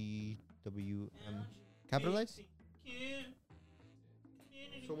 GWM. Capitalized?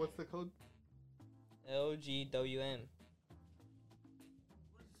 So what's the code? LGWM.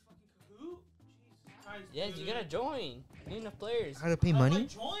 Yes, you gotta join. You need enough players. How to pay money?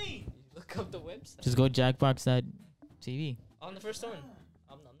 Join. Look up the website. Just go jackbox.tv. On the first one.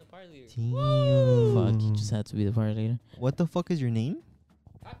 I'm the party leader. Damn. Fuck, you just had to be the party leader. What the fuck is your name?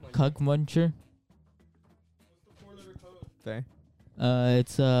 Cuck Muncher. Fair.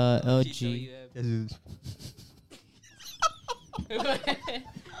 It's LG. Jesus.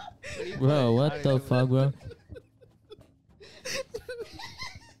 Bro, what the fuck, bro?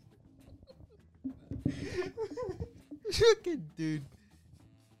 Fucking dude.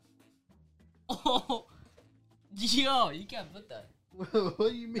 Oh, yo, you can't put that. What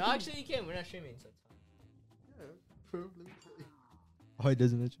do you mean? No, actually, you can. We're not streaming, so it's fine. Yeah, bro, let me tell you. Oh, it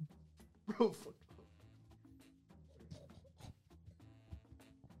doesn't let you. Bro, fuck.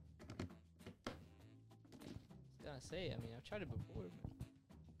 Gotta say, I mean, I've tried it before.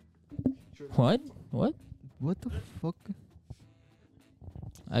 But What? What? What the fuck?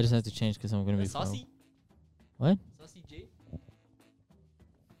 I just have to change because I'm gonna be saucy. What? Saucy J.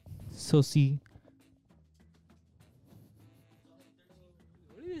 Saucy.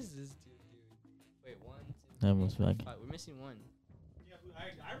 What is this dude doing? Wait, 1, 2, That was like. we're missing one. Yeah,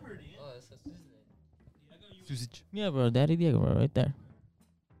 I remember it. Oh, that's Susan. Sausage. Yeah, bro. Daddy Diego, bro. Right there.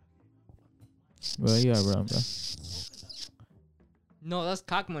 Bro, you are bro. No, that's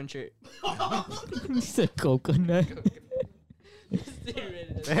cock muncher. He said coconut.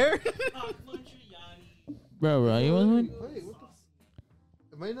 There? Bro, you want one? Wait, what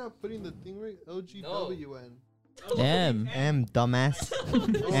the Am I not putting the thing right? LGWN. M. M, dumbass.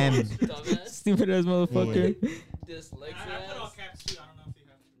 M. Dumbass. Stupid ass motherfucker. Dyslexia. I put all ass. caps too. I don't know if you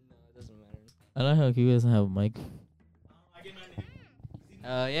have to. No, it doesn't matter. I like how you guys have a mic. I get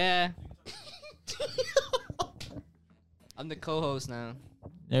mine. Yeah. I'm the co-host now.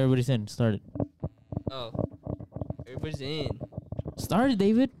 Everybody's in. Start it. Oh. Everybody's in. Start it,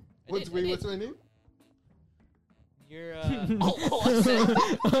 David. What's my name? You're what's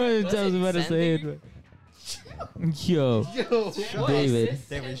that? I What's was it, about to say it. Sandbanger? But Yo. Yo. What David. is this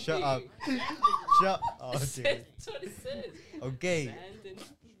David, shut Sandbanger? up. Shut up, dude. That's what it says. Okay.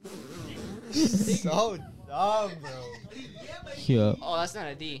 Sand So dumb, bro. Yo. Oh, that's not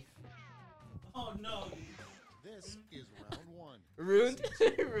a D. Oh no. This is round one. Ruined.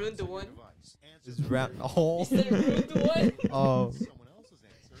 Ruined the one. Device. It's Answer rap. You Oh. said ruined the one. Oh. someone else's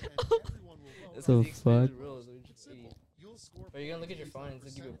answer, and everyone will That's vote. So 'cause he explained fuck. the rules, which is Simple. idiot. You'll score But you're gonna look at your points phone and for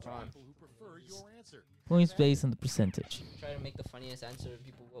it's gonna give you a percentage prompt. of people who prefer your answer. Points based on the percentage. Try to make the funniest answer and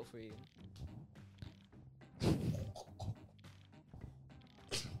people vote for you.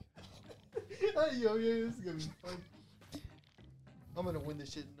 Yo, this is gonna be fun. I'm gonna win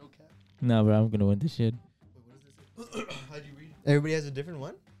this shit, no cap. Nah, bro, I'm gonna win this shit. Wait, what is this? How'd you read it? Everybody has a different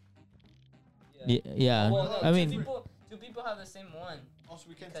one? Yeah. Well, no, I mean, two people have the same one. Also,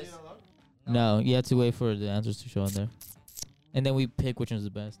 we can't say it Because- out loud? no, you have to wait for the answers to show on there. And then we pick which one's the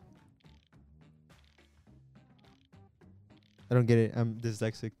best. I don't get it. I'm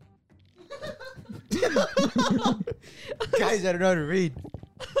dyslexic. Guys, I don't know how to read.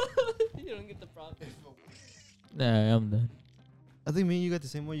 You don't get the prompt. Nah, I'm done. I think me and you got the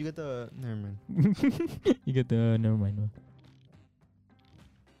same one. You got the. Never mind. You get the never mind. Bro.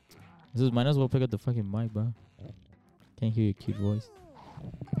 This is might as well pick up the fucking mic, bro. Can't hear your cute voice.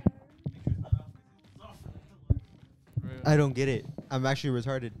 I don't get it. I'm actually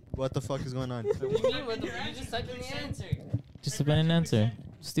retarded. What the fuck is going on? What do you mean? What the, you just typed in the answer. Just a an answer.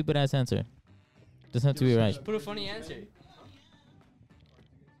 Stupid ass answer. Doesn't have to be right. Put a funny answer.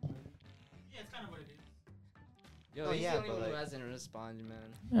 Yeah, it's kind of what it is. Yo, Oh, he's yeah, the only but one who like- hasn't responded, man.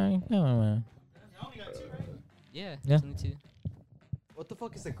 Alright, come on, man. I only got 2, right? Yeah. Yeah. Only 2. What the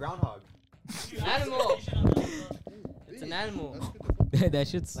fuck is a groundhog? Animal. It's an animal. That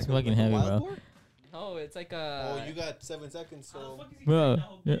shit's fucking heavy, bro. No, it's like Oh, a you got 7 seconds, so. Bro,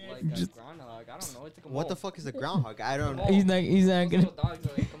 yeah. like a just- groundhog. I don't know. It's like a What the mole. fuck is a groundhog? I don't know. Mole. He's not Those gonna. little dogs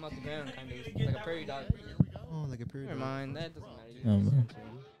that like come out the ground, kind of like a prairie dog. Oh, like a period. Never mind. That doesn't matter. You Oh, can just man. answer.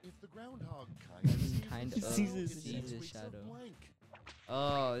 If the groundhog kind Kind of of sees sees his his shadow. blank.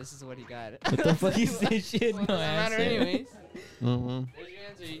 Oh, this is what he got. What the fuck is this shit? Well, No doesn't matter answer. anyways. Mm-hmm. There's your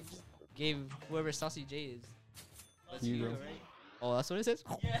answer. You just gave whoever Saucy J is. That's You you, go. right? Oh, that's what it says?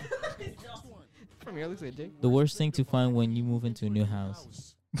 From here, it looks like a dick. The worst thing to find when you move into a new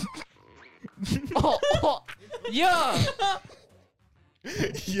house. Oh, yeah!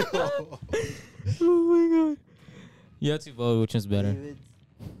 Yo. Oh my god. You have to vote which one's better.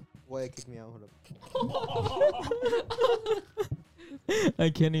 Why kick me out? Hold up. I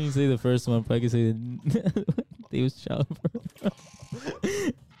can't even say the first one, but I can say the they was child.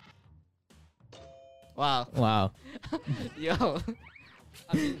 Wow. Wow. Yo.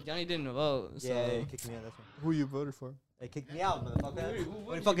 I mean, Johnny didn't vote, so. Yeah, kick me out. That's one. Who you voted for? Hey, kick me out, motherfucker. Who What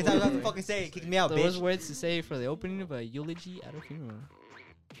would the fucking you time vote I have to for? fucking say? Kick me out, There was bitch. words to say for the opening of a eulogy at a funeral.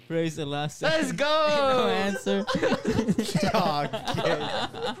 Praise the last. Let's second. go! No answer. Dog,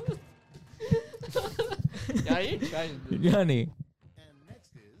 Yeah, you're trying to do Johnny. And next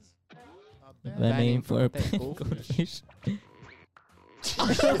is a That bad name for a pet pet goldfish. goldfish.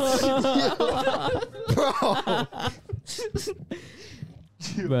 Bro.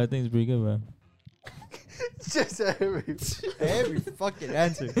 Bro, I think it's pretty good, bro. Just Every fucking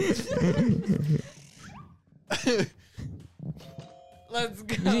answer. Let's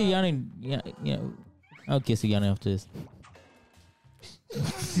go. You see, Yanni, yeah, I'll kiss Yanni after this.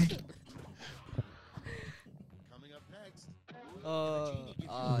 Coming up next,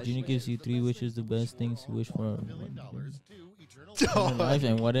 Genie gives you 3 wishes, the best things to wish for. $1 million to eternal In life,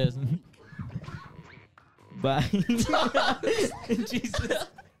 and what is? Bye. Jesus.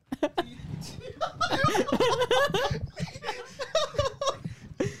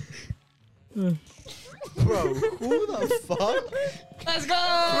 Bro, who the fuck? Let's go.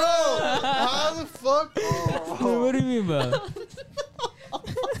 How the fuck? Oh. What do you mean, bro?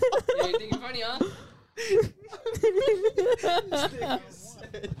 Yeah, you think you're funny, huh?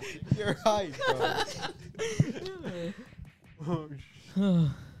 You're hype, bro.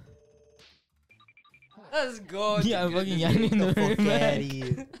 Oh, Let's go. Yeah, Dude, fucking this Yanni is- in the Get the room, fuck man. outta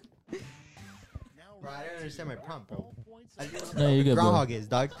here. Now Bro, I don't understand my prompt, bro. points I just No, you're good, bro. Groundhog is,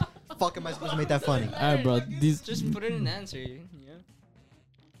 dog. Fuck am I supposed to make that funny? Alright, bro. These Just put it in answer. Yeah.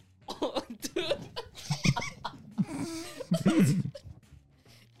 Oh, dude.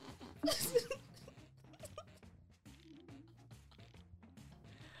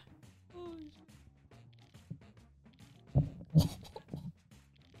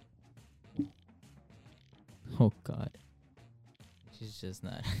 Oh God. She's just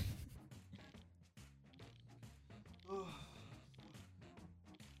not.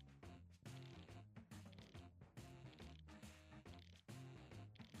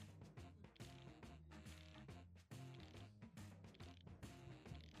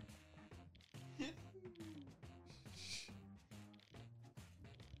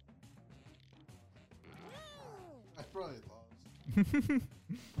 I probably lost.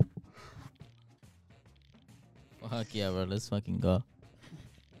 Fuck yeah, bro. Let's fucking go.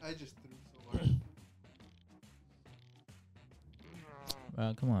 I just threw so hard.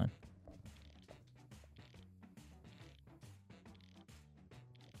 Bro, come on.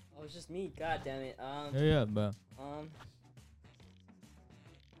 Oh, it's just me. God damn it. Hurry up, bro.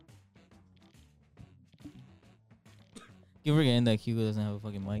 Keep forgetting that Hugo doesn't have a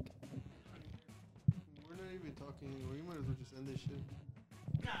fucking mic. We're not even talking anymore. You might as well just end this shit.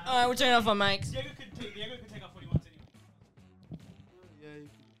 Alright, we're turning off our mics. Diego could take off what he wants anyway. Yeah, you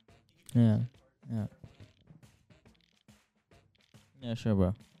can. Yeah. Yeah. Yeah, sure,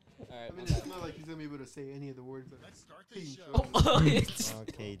 bro. Alright. I mean, it's not like he's gonna be able to say any of the words that Let's start this show. Oh, it's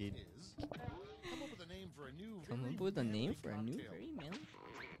Okay, dude. Is come up with a name for a new. come very up with a manly name for a new cocktail. very man.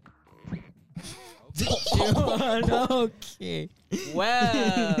 Okay.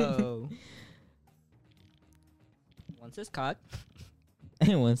 Wow. Once it's cock.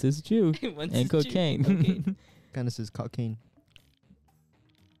 And once it's Jew. Once And it's chew- cocaine. cocaine. Kind of says cocaine.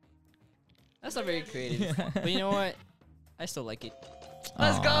 That's not very creative. But you know what? I still like it.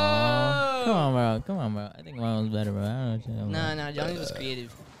 Let's go! Come on, bro. Come on, bro. I think mine was better, bro. I don't know what you're talking Nah, about. nah, Johnny was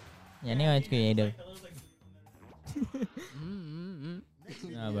creative. Yeah, anyway, it's creative. Mm-hmm.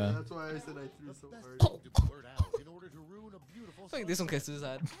 Nah, bro. That's why I said I threw The so best hard. thing to blurt out in order to ruin a beautiful. I feel like this one gets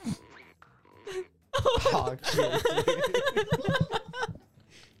suicide. Oh, shit.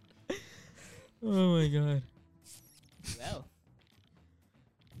 Oh my god. Wow.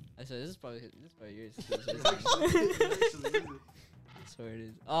 I said this is probably yours. Actually, That's where it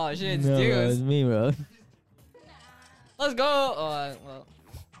is. Oh shit, it's No, bro, Diego's. it's me, bro. Let's go! Oh, well.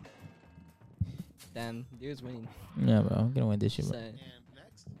 Damn, Diego's winning. Yeah, bro. I'm gonna win this shit, bro. Sad. And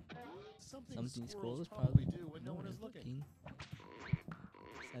next, something, Something squirrels squirrels probably do when no one is looking.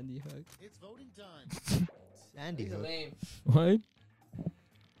 Sandy Hook. It's voting time. Sandy He's a Hook. lame. What?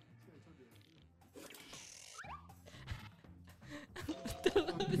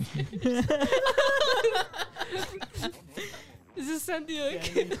 Is this Sandy Hook?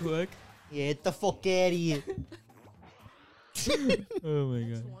 Yeah, get the fuck out of here. Oh my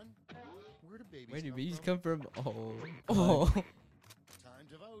Next god. one. Where do babies, Where do come bees from? come from? Oh. Oh. Time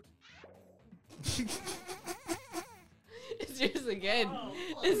to vote. It's yours again.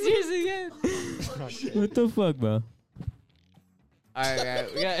 It's yours again. What the fuck, bro?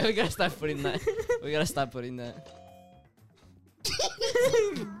 Alright, we gotta stop putting that. We gotta stop putting that.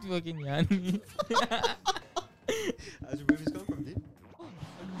 Fucking Yanni. That's where babies come from, dude.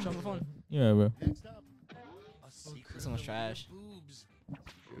 Drop my phone. Yeah, bro. Next up, a secret. This one's with trash. Boobs.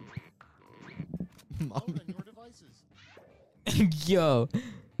 Mommy. Vote on your devices. Yo.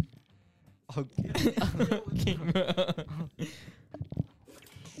 Okay. Okay, bro.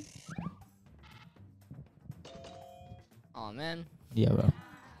 Oh man, Yeah, bro.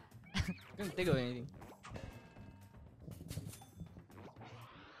 I couldn't think of anything.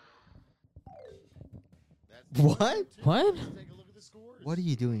 That's the What? vote, too. What? Let's take a look at the scores. What are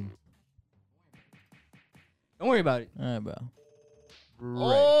you doing? Don't worry about it. Alright, bro.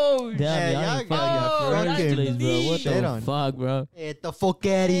 Oh, Damn, Yeah, y'all y'all ain't got fucking fucking first place, bro. What shit the on. fuck, bro? Get the fuck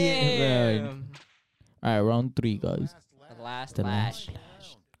out of here. damn. All right, round 3, guys. The last The flash.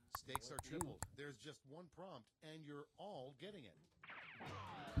 last. Stakes are triple. There's just one prompt, and you're all getting it.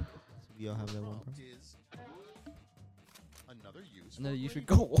 So we all have that one. Prompt is another use. No, for you should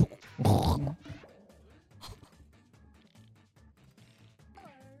brain go.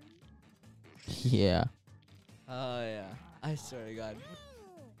 Yeah. Oh yeah. I swear to God.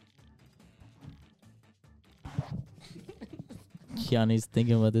 Keanu's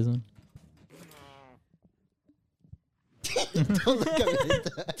thinking about this one. Don't look at me like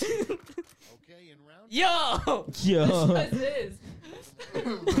that. Okay, in round Yo. Yo. What's this?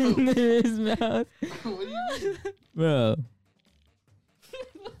 His mouth. What do you mean? Bro.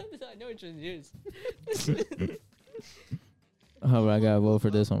 I know what yours is. Oh, bro, I gotta vote for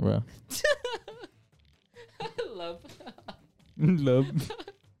this one, bro. Love. Love.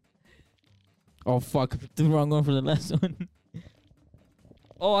 Oh, fuck. I picked the wrong one for the last one.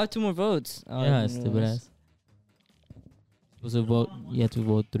 Oh, I have 2 more votes. Oh, I Yeah, didn't stupid realize. ass. Supposed to vote. You have to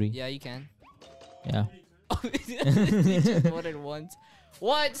vote 3. Yeah, you can. Yeah. You just voted once.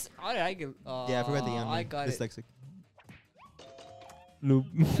 What? How did I get? Yeah, I forgot the I got it. dyslexic. Loop.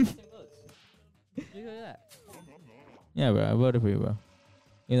 Look at that. Yeah, bro. I voted for you, bro.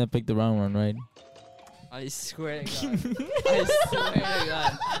 You gonna pick the wrong one, right? I swear to God. I swear to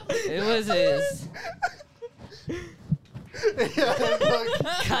God. It was his.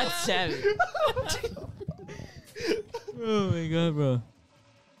 God damn it. Oh my god, bro.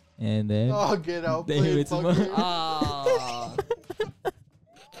 And then Oh, get out, David's play mom. fucker. Ah.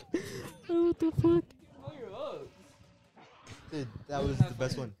 what the fuck? Dude, that was the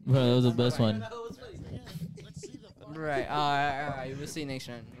best one. Bro, that was the best one. Let's see the Right. Alright. We'll see next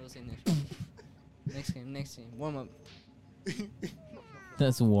round. We'll see next round. Next game. Warm up.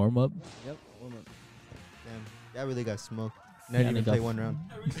 That's warm up. Yep. Warm up. Damn, that really got smoked. Yeah, Not even they play got- one round.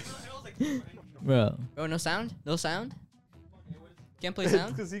 Bro, Oh, no sound? No sound? Can't play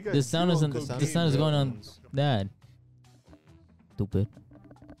sound? the sound isn't. The sound is going on that. Stupid.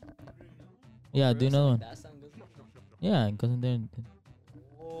 Yeah, do another one. That sound goes. Yeah, it goes in there.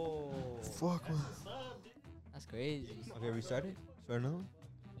 Whoa. Fuck. That's crazy. Okay, restart it. Start another one.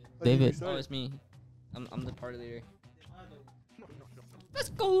 David. Oh, it's me. I'm the party leader. Let's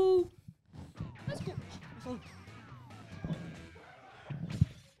go. Let's go. Oh,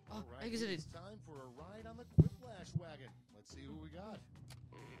 I Alright, exited. it's time for a ride on the Quiplash wagon. Let's see who we got.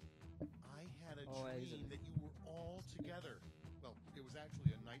 I had a Oh, I dream exited. that you were all together. Well, it was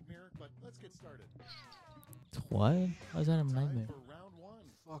actually a nightmare, but let's get started. What? How's that a Time nightmare? for round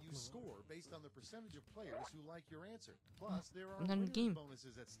 1. You score based on the percentage of players who like your answer. Plus, there are I'm not in the winners game.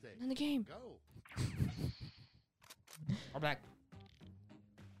 bonuses at stake. In the game. Go. We're back.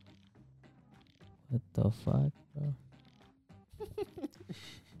 What the fuck, bro?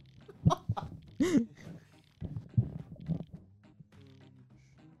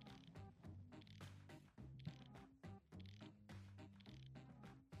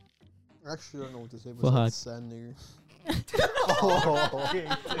 Actually, I don't know what to say, Fuck. but it's sad nigger. Oh,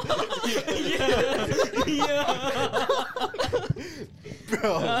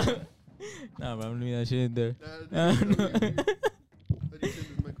 bro. Nah, bro, I'm leaving that shit in there. How do you say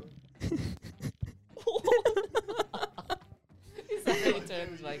this, Michael? He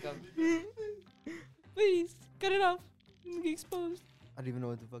turns his mic up. Please, cut it off. I'm gonna get exposed. I don't even know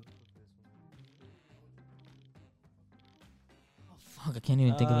what the fuck. Oh, fuck, I can't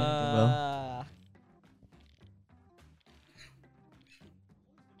even think of anything, bro.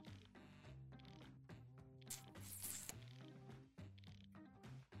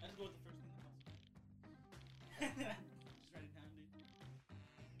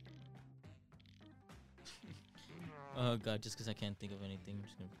 Oh god, just because I can't think of anything, I'm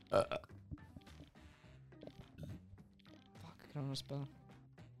just gonna. Fuck, I don't know spell.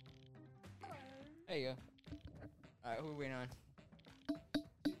 There you go. Alright, who are we waiting on?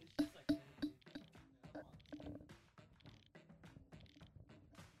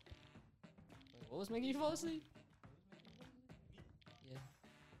 Wait, what was making you fall asleep? Yeah.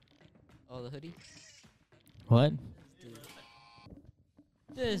 Oh, the hoodie? What?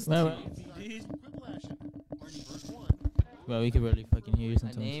 This Bro, dude. Quiplashing. First one. bro, we can barely fucking hear you A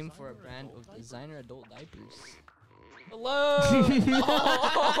sometimes. name for a brand of designer adult diapers. Hello!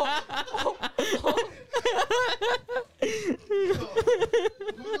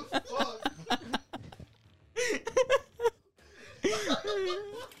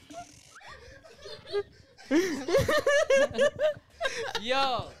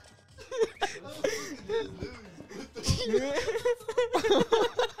 Yo!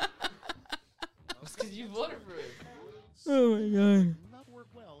 Oh my god. Would not work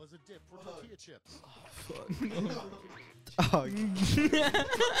well as a dip for tortilla chips. Oh,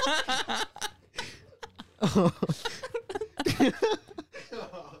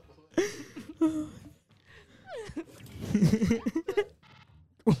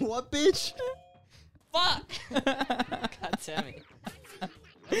 what, bitch? Fuck! God damn it.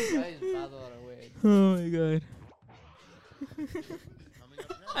 These guys battle out of way. Oh my god. Coming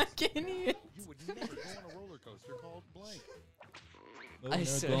up I next, can't even. you would never go on a roller coaster called blank. I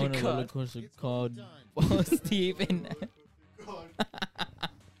swear go on to a roller God. coaster It's called time. Steven.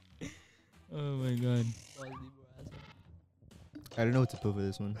 Oh my god. I don't know what to put for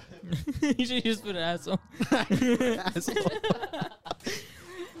this one. You should just put an asshole. Asshole.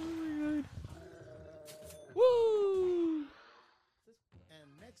 Woo! And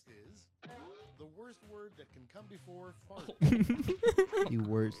next is the worst word that can come before fart. You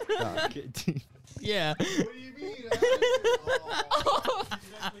worst. Yeah. What do you mean?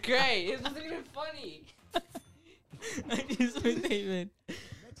 Great! It wasn't even funny! I just went David.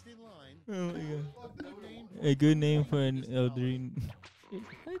 Next in line, Oh my god. good name A good name for an elderly.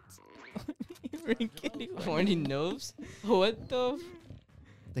 What? Horny nose? What the I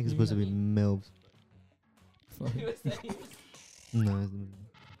think it's supposed to be MILFs. f- No, it's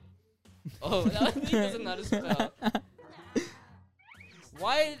Oh, that was doesn't know how to spell.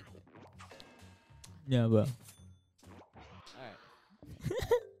 Why? Yeah, bro. Alright.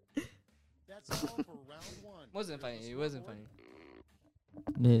 that's all for round one. Wasn't funny. It wasn't funny.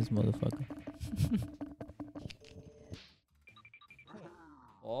 This motherfucker.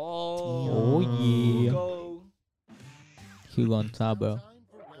 Oh. yeah. Go. Hugo on top, bro. Time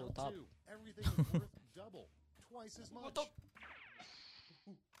for round top. two. Everything is worth double, twice as much.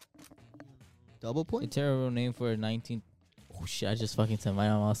 double A point? terrible name for a 19. Oh shit! I just fucking said my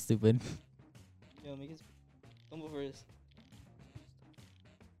arm all stupid. Yo, make it. Don't move first.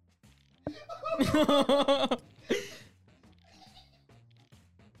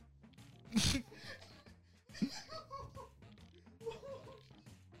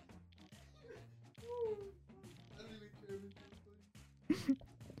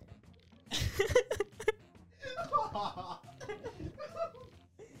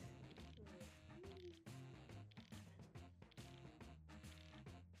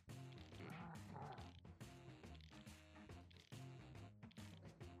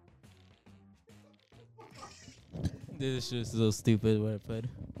 This is just so stupid. What I put.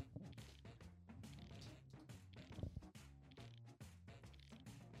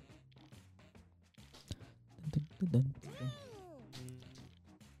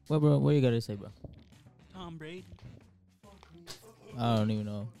 What, bro? What you gotta say, bro? Tom Brady. I don't even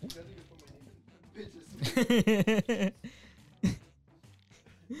know.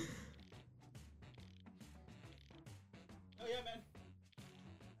 Oh yeah, man.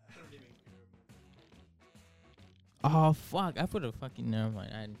 Oh fuck! I put a fucking. Never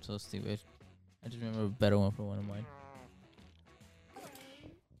mind. I'm so stupid. I just remember a better one for one of mine.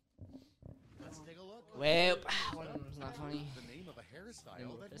 Let's take a look. Well, one of them's not funny. The name of a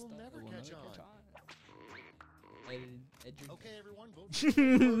hairstyle that will never catch on. Okay, everyone, vote.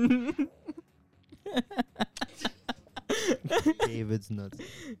 David's nuts.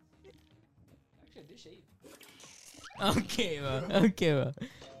 Actually, this shape. Okay, bro. Okay, bro.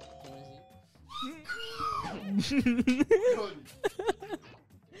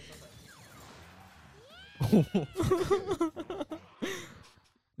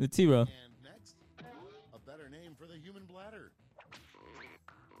 The T, bro. And next, a better name for the human bladder.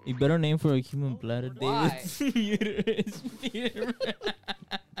 A better name for a human bladder, Why? David. Uterus, Peter.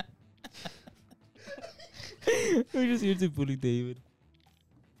 We're just here to bully David.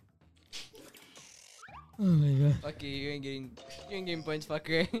 Oh my god. Okay, you ain't getting points,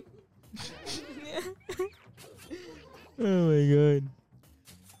 fucker. Oh my god.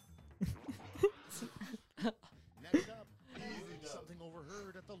 Next up, something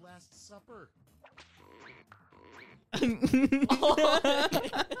overheard at the Last Supper.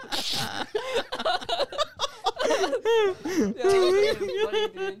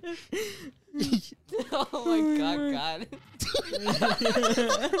 Oh my god.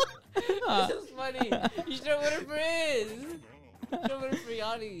 This is funny. You should have won it for his. You should have won it for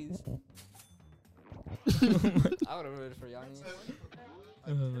Yanni's. I would have won it for Yanni's. A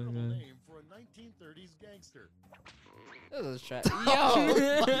Oh my terrible God. name for a 1930s gangster. This is trash. Yo!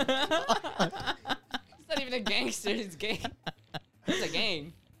 It's not even a gangster, it's gang. It's a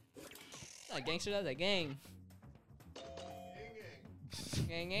gang. It's not a gangster, that's a gang.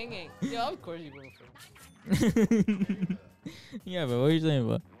 Gang. Yeah, of course you voted for him. Yeah, but what are you saying,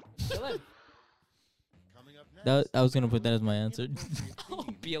 bro? Kill him. Coming up That I was gonna put that as my answer. Oh,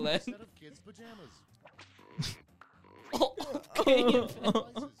 Inappropriate BLM. themed set of kids' pajamas. Okay.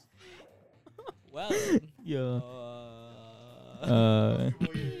 Devices. Well. Yeah.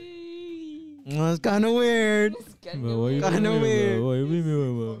 Well, it's kind of weird. Bro, what you Kinda mean, weird. bro? What you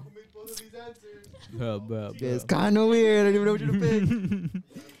mean, bro? Bro. It's kind of weird. I don't even know what you're to pick.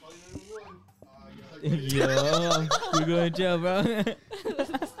 Yo, we're going to jail, bro.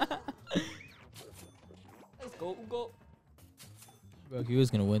 Let's go, go. Bro, he was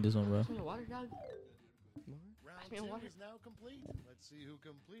gonna win this one, bro. Give me a water, dog. Round Man, 2 water. is now complete. Let's see who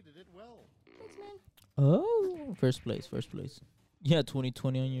completed it well. Thanks, man. Oh, first place. Yeah,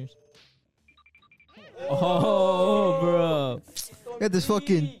 2020 on yours. Oh, bro. Yeah, this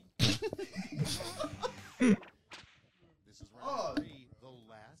fucking. This is round 3, the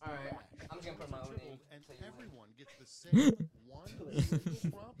last Alright, flash. I'm gonna put my own name. And so you win. everyone gets the same one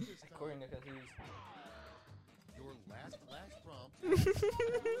single prompt this time. According to Kahoot. Your last flash prompt.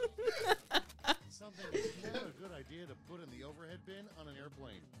 Something that's never a good idea to put in the overhead bin on an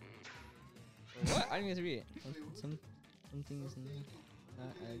airplane. What? I didn't get to read it. Some things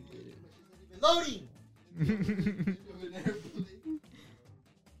not I get it. Loading!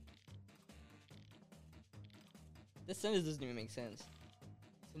 This sentence doesn't even make sense.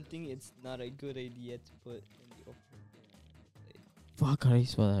 Something it's not a good idea to put in the overhead. Fuck, how do you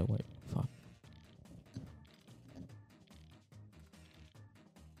spell that word? Fuck.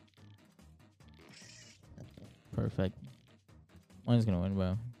 Perfect. Mine's gonna win,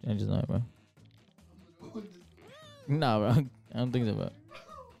 bro. I just know it, bro. Nah, bro. I don't think so, bro.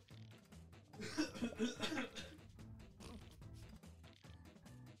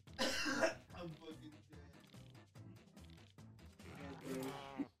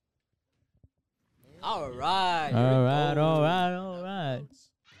 Alright. Alright.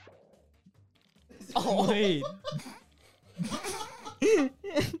 Oh, Wait.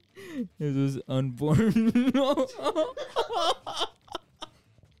 This was unborn.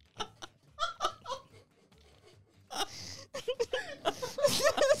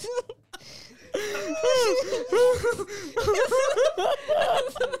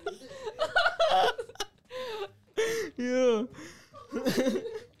 Yeah.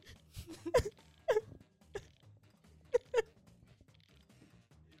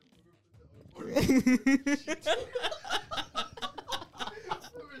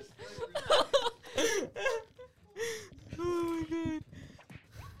 Oh my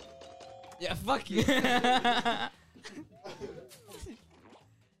yeah, fuck you. god.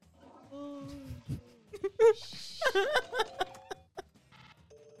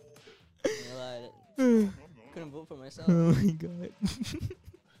 I lied. Couldn't vote for myself. Oh my god.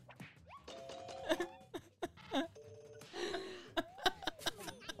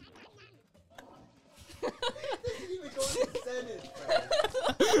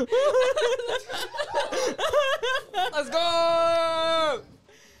 Let's go!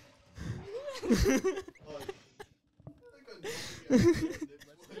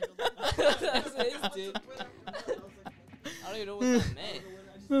 That's it, dude. I don't even know what that meant.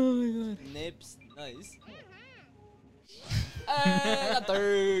 Oh my god. Nips, nice. A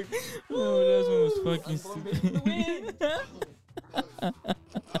third. Oh, that one was fucking Unborn baby stupid. win.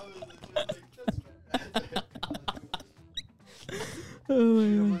 Oh my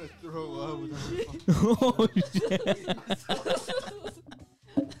I'm god. gonna throw up. Oh shit.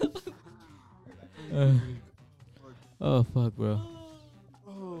 Oh fuck, bro.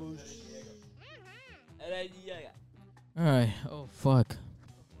 Oh shit. Alright. Oh fuck.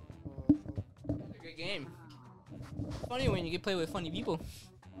 Great game. Funny when you get play with funny people.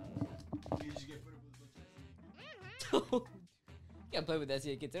 You can't play with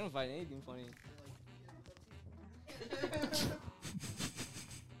SEA kids. They don't find anything funny.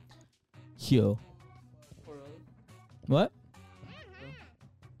 Yo. For real. What?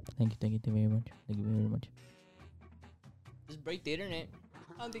 Thank you very much. Thank you very much. Just break the internet.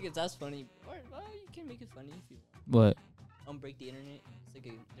 I don't think it's as funny. Or well, you can make it funny if you What? want. Break the internet. It's like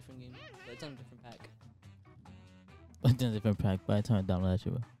a different game, but it's on a different pack. It's in a different pack by the time I download that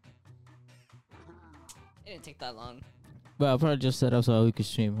shit, bro. It didn't take that long. But I'll probably just set up so we can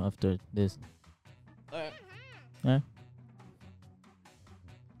stream after this. Alright. Huh?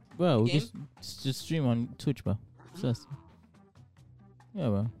 Bro, we Game? just stream on Twitch, bro. Just, yeah,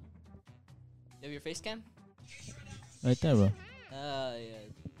 bro. You have your face cam? Right there, bro. Yeah.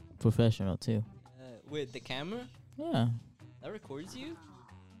 Professional, too. With the camera? Yeah. That records you?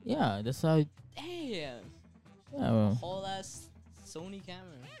 Yeah, that's how... Damn. Yeah, bro. Whole ass Sony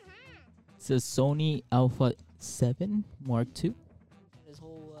camera. It says Sony Alpha 7 Mark II. His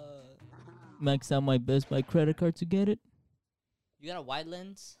whole Max out my Best Buy credit card to get it. You got a wide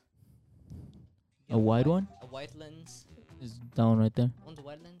lens? A wide one? A wide lens. Is that one right there. One's a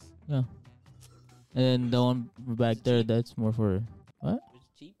wide lens. Yeah. And then the one back it there, cheap? that's more for what? It's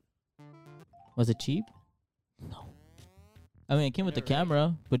cheap. Was it cheap? No. I mean, it came with the Yeah, right.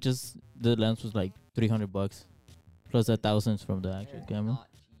 camera, but just the lens was like $300 plus 1,000 from the actual They're camera. not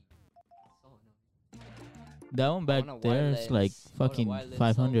cheap. So no. That one back I want a there wide is like lens. I want a fucking wide lens so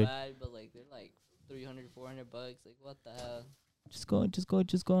 500. bad, but like they're like 300, 400 bucks. Like what the hell? Just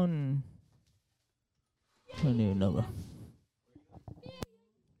go and. I don't even know,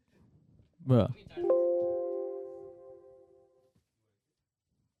 bro.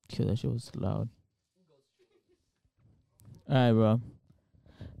 Okay, that shit was loud. Alright, bro.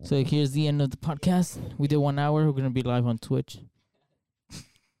 So here's the end of the podcast. We did 1 hour. We're gonna be live on Twitch.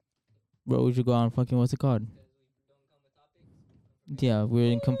 Bro, we should go on fucking what's it called? Yeah, we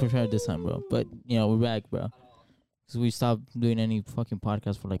didn't come prepared this time, bro. But you know, we're back, bro. Cause we stopped doing any fucking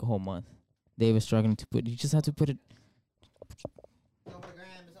podcast for like a whole month. Dave was struggling to put. You just have to put it.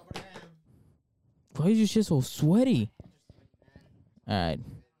 Why is your shit so sweaty? All right,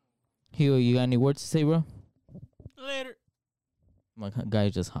 Hugo, you got any words to say, bro? Later. My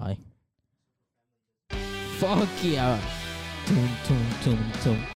guy's just high. Fuck yeah. Toom, toom, toom, toom.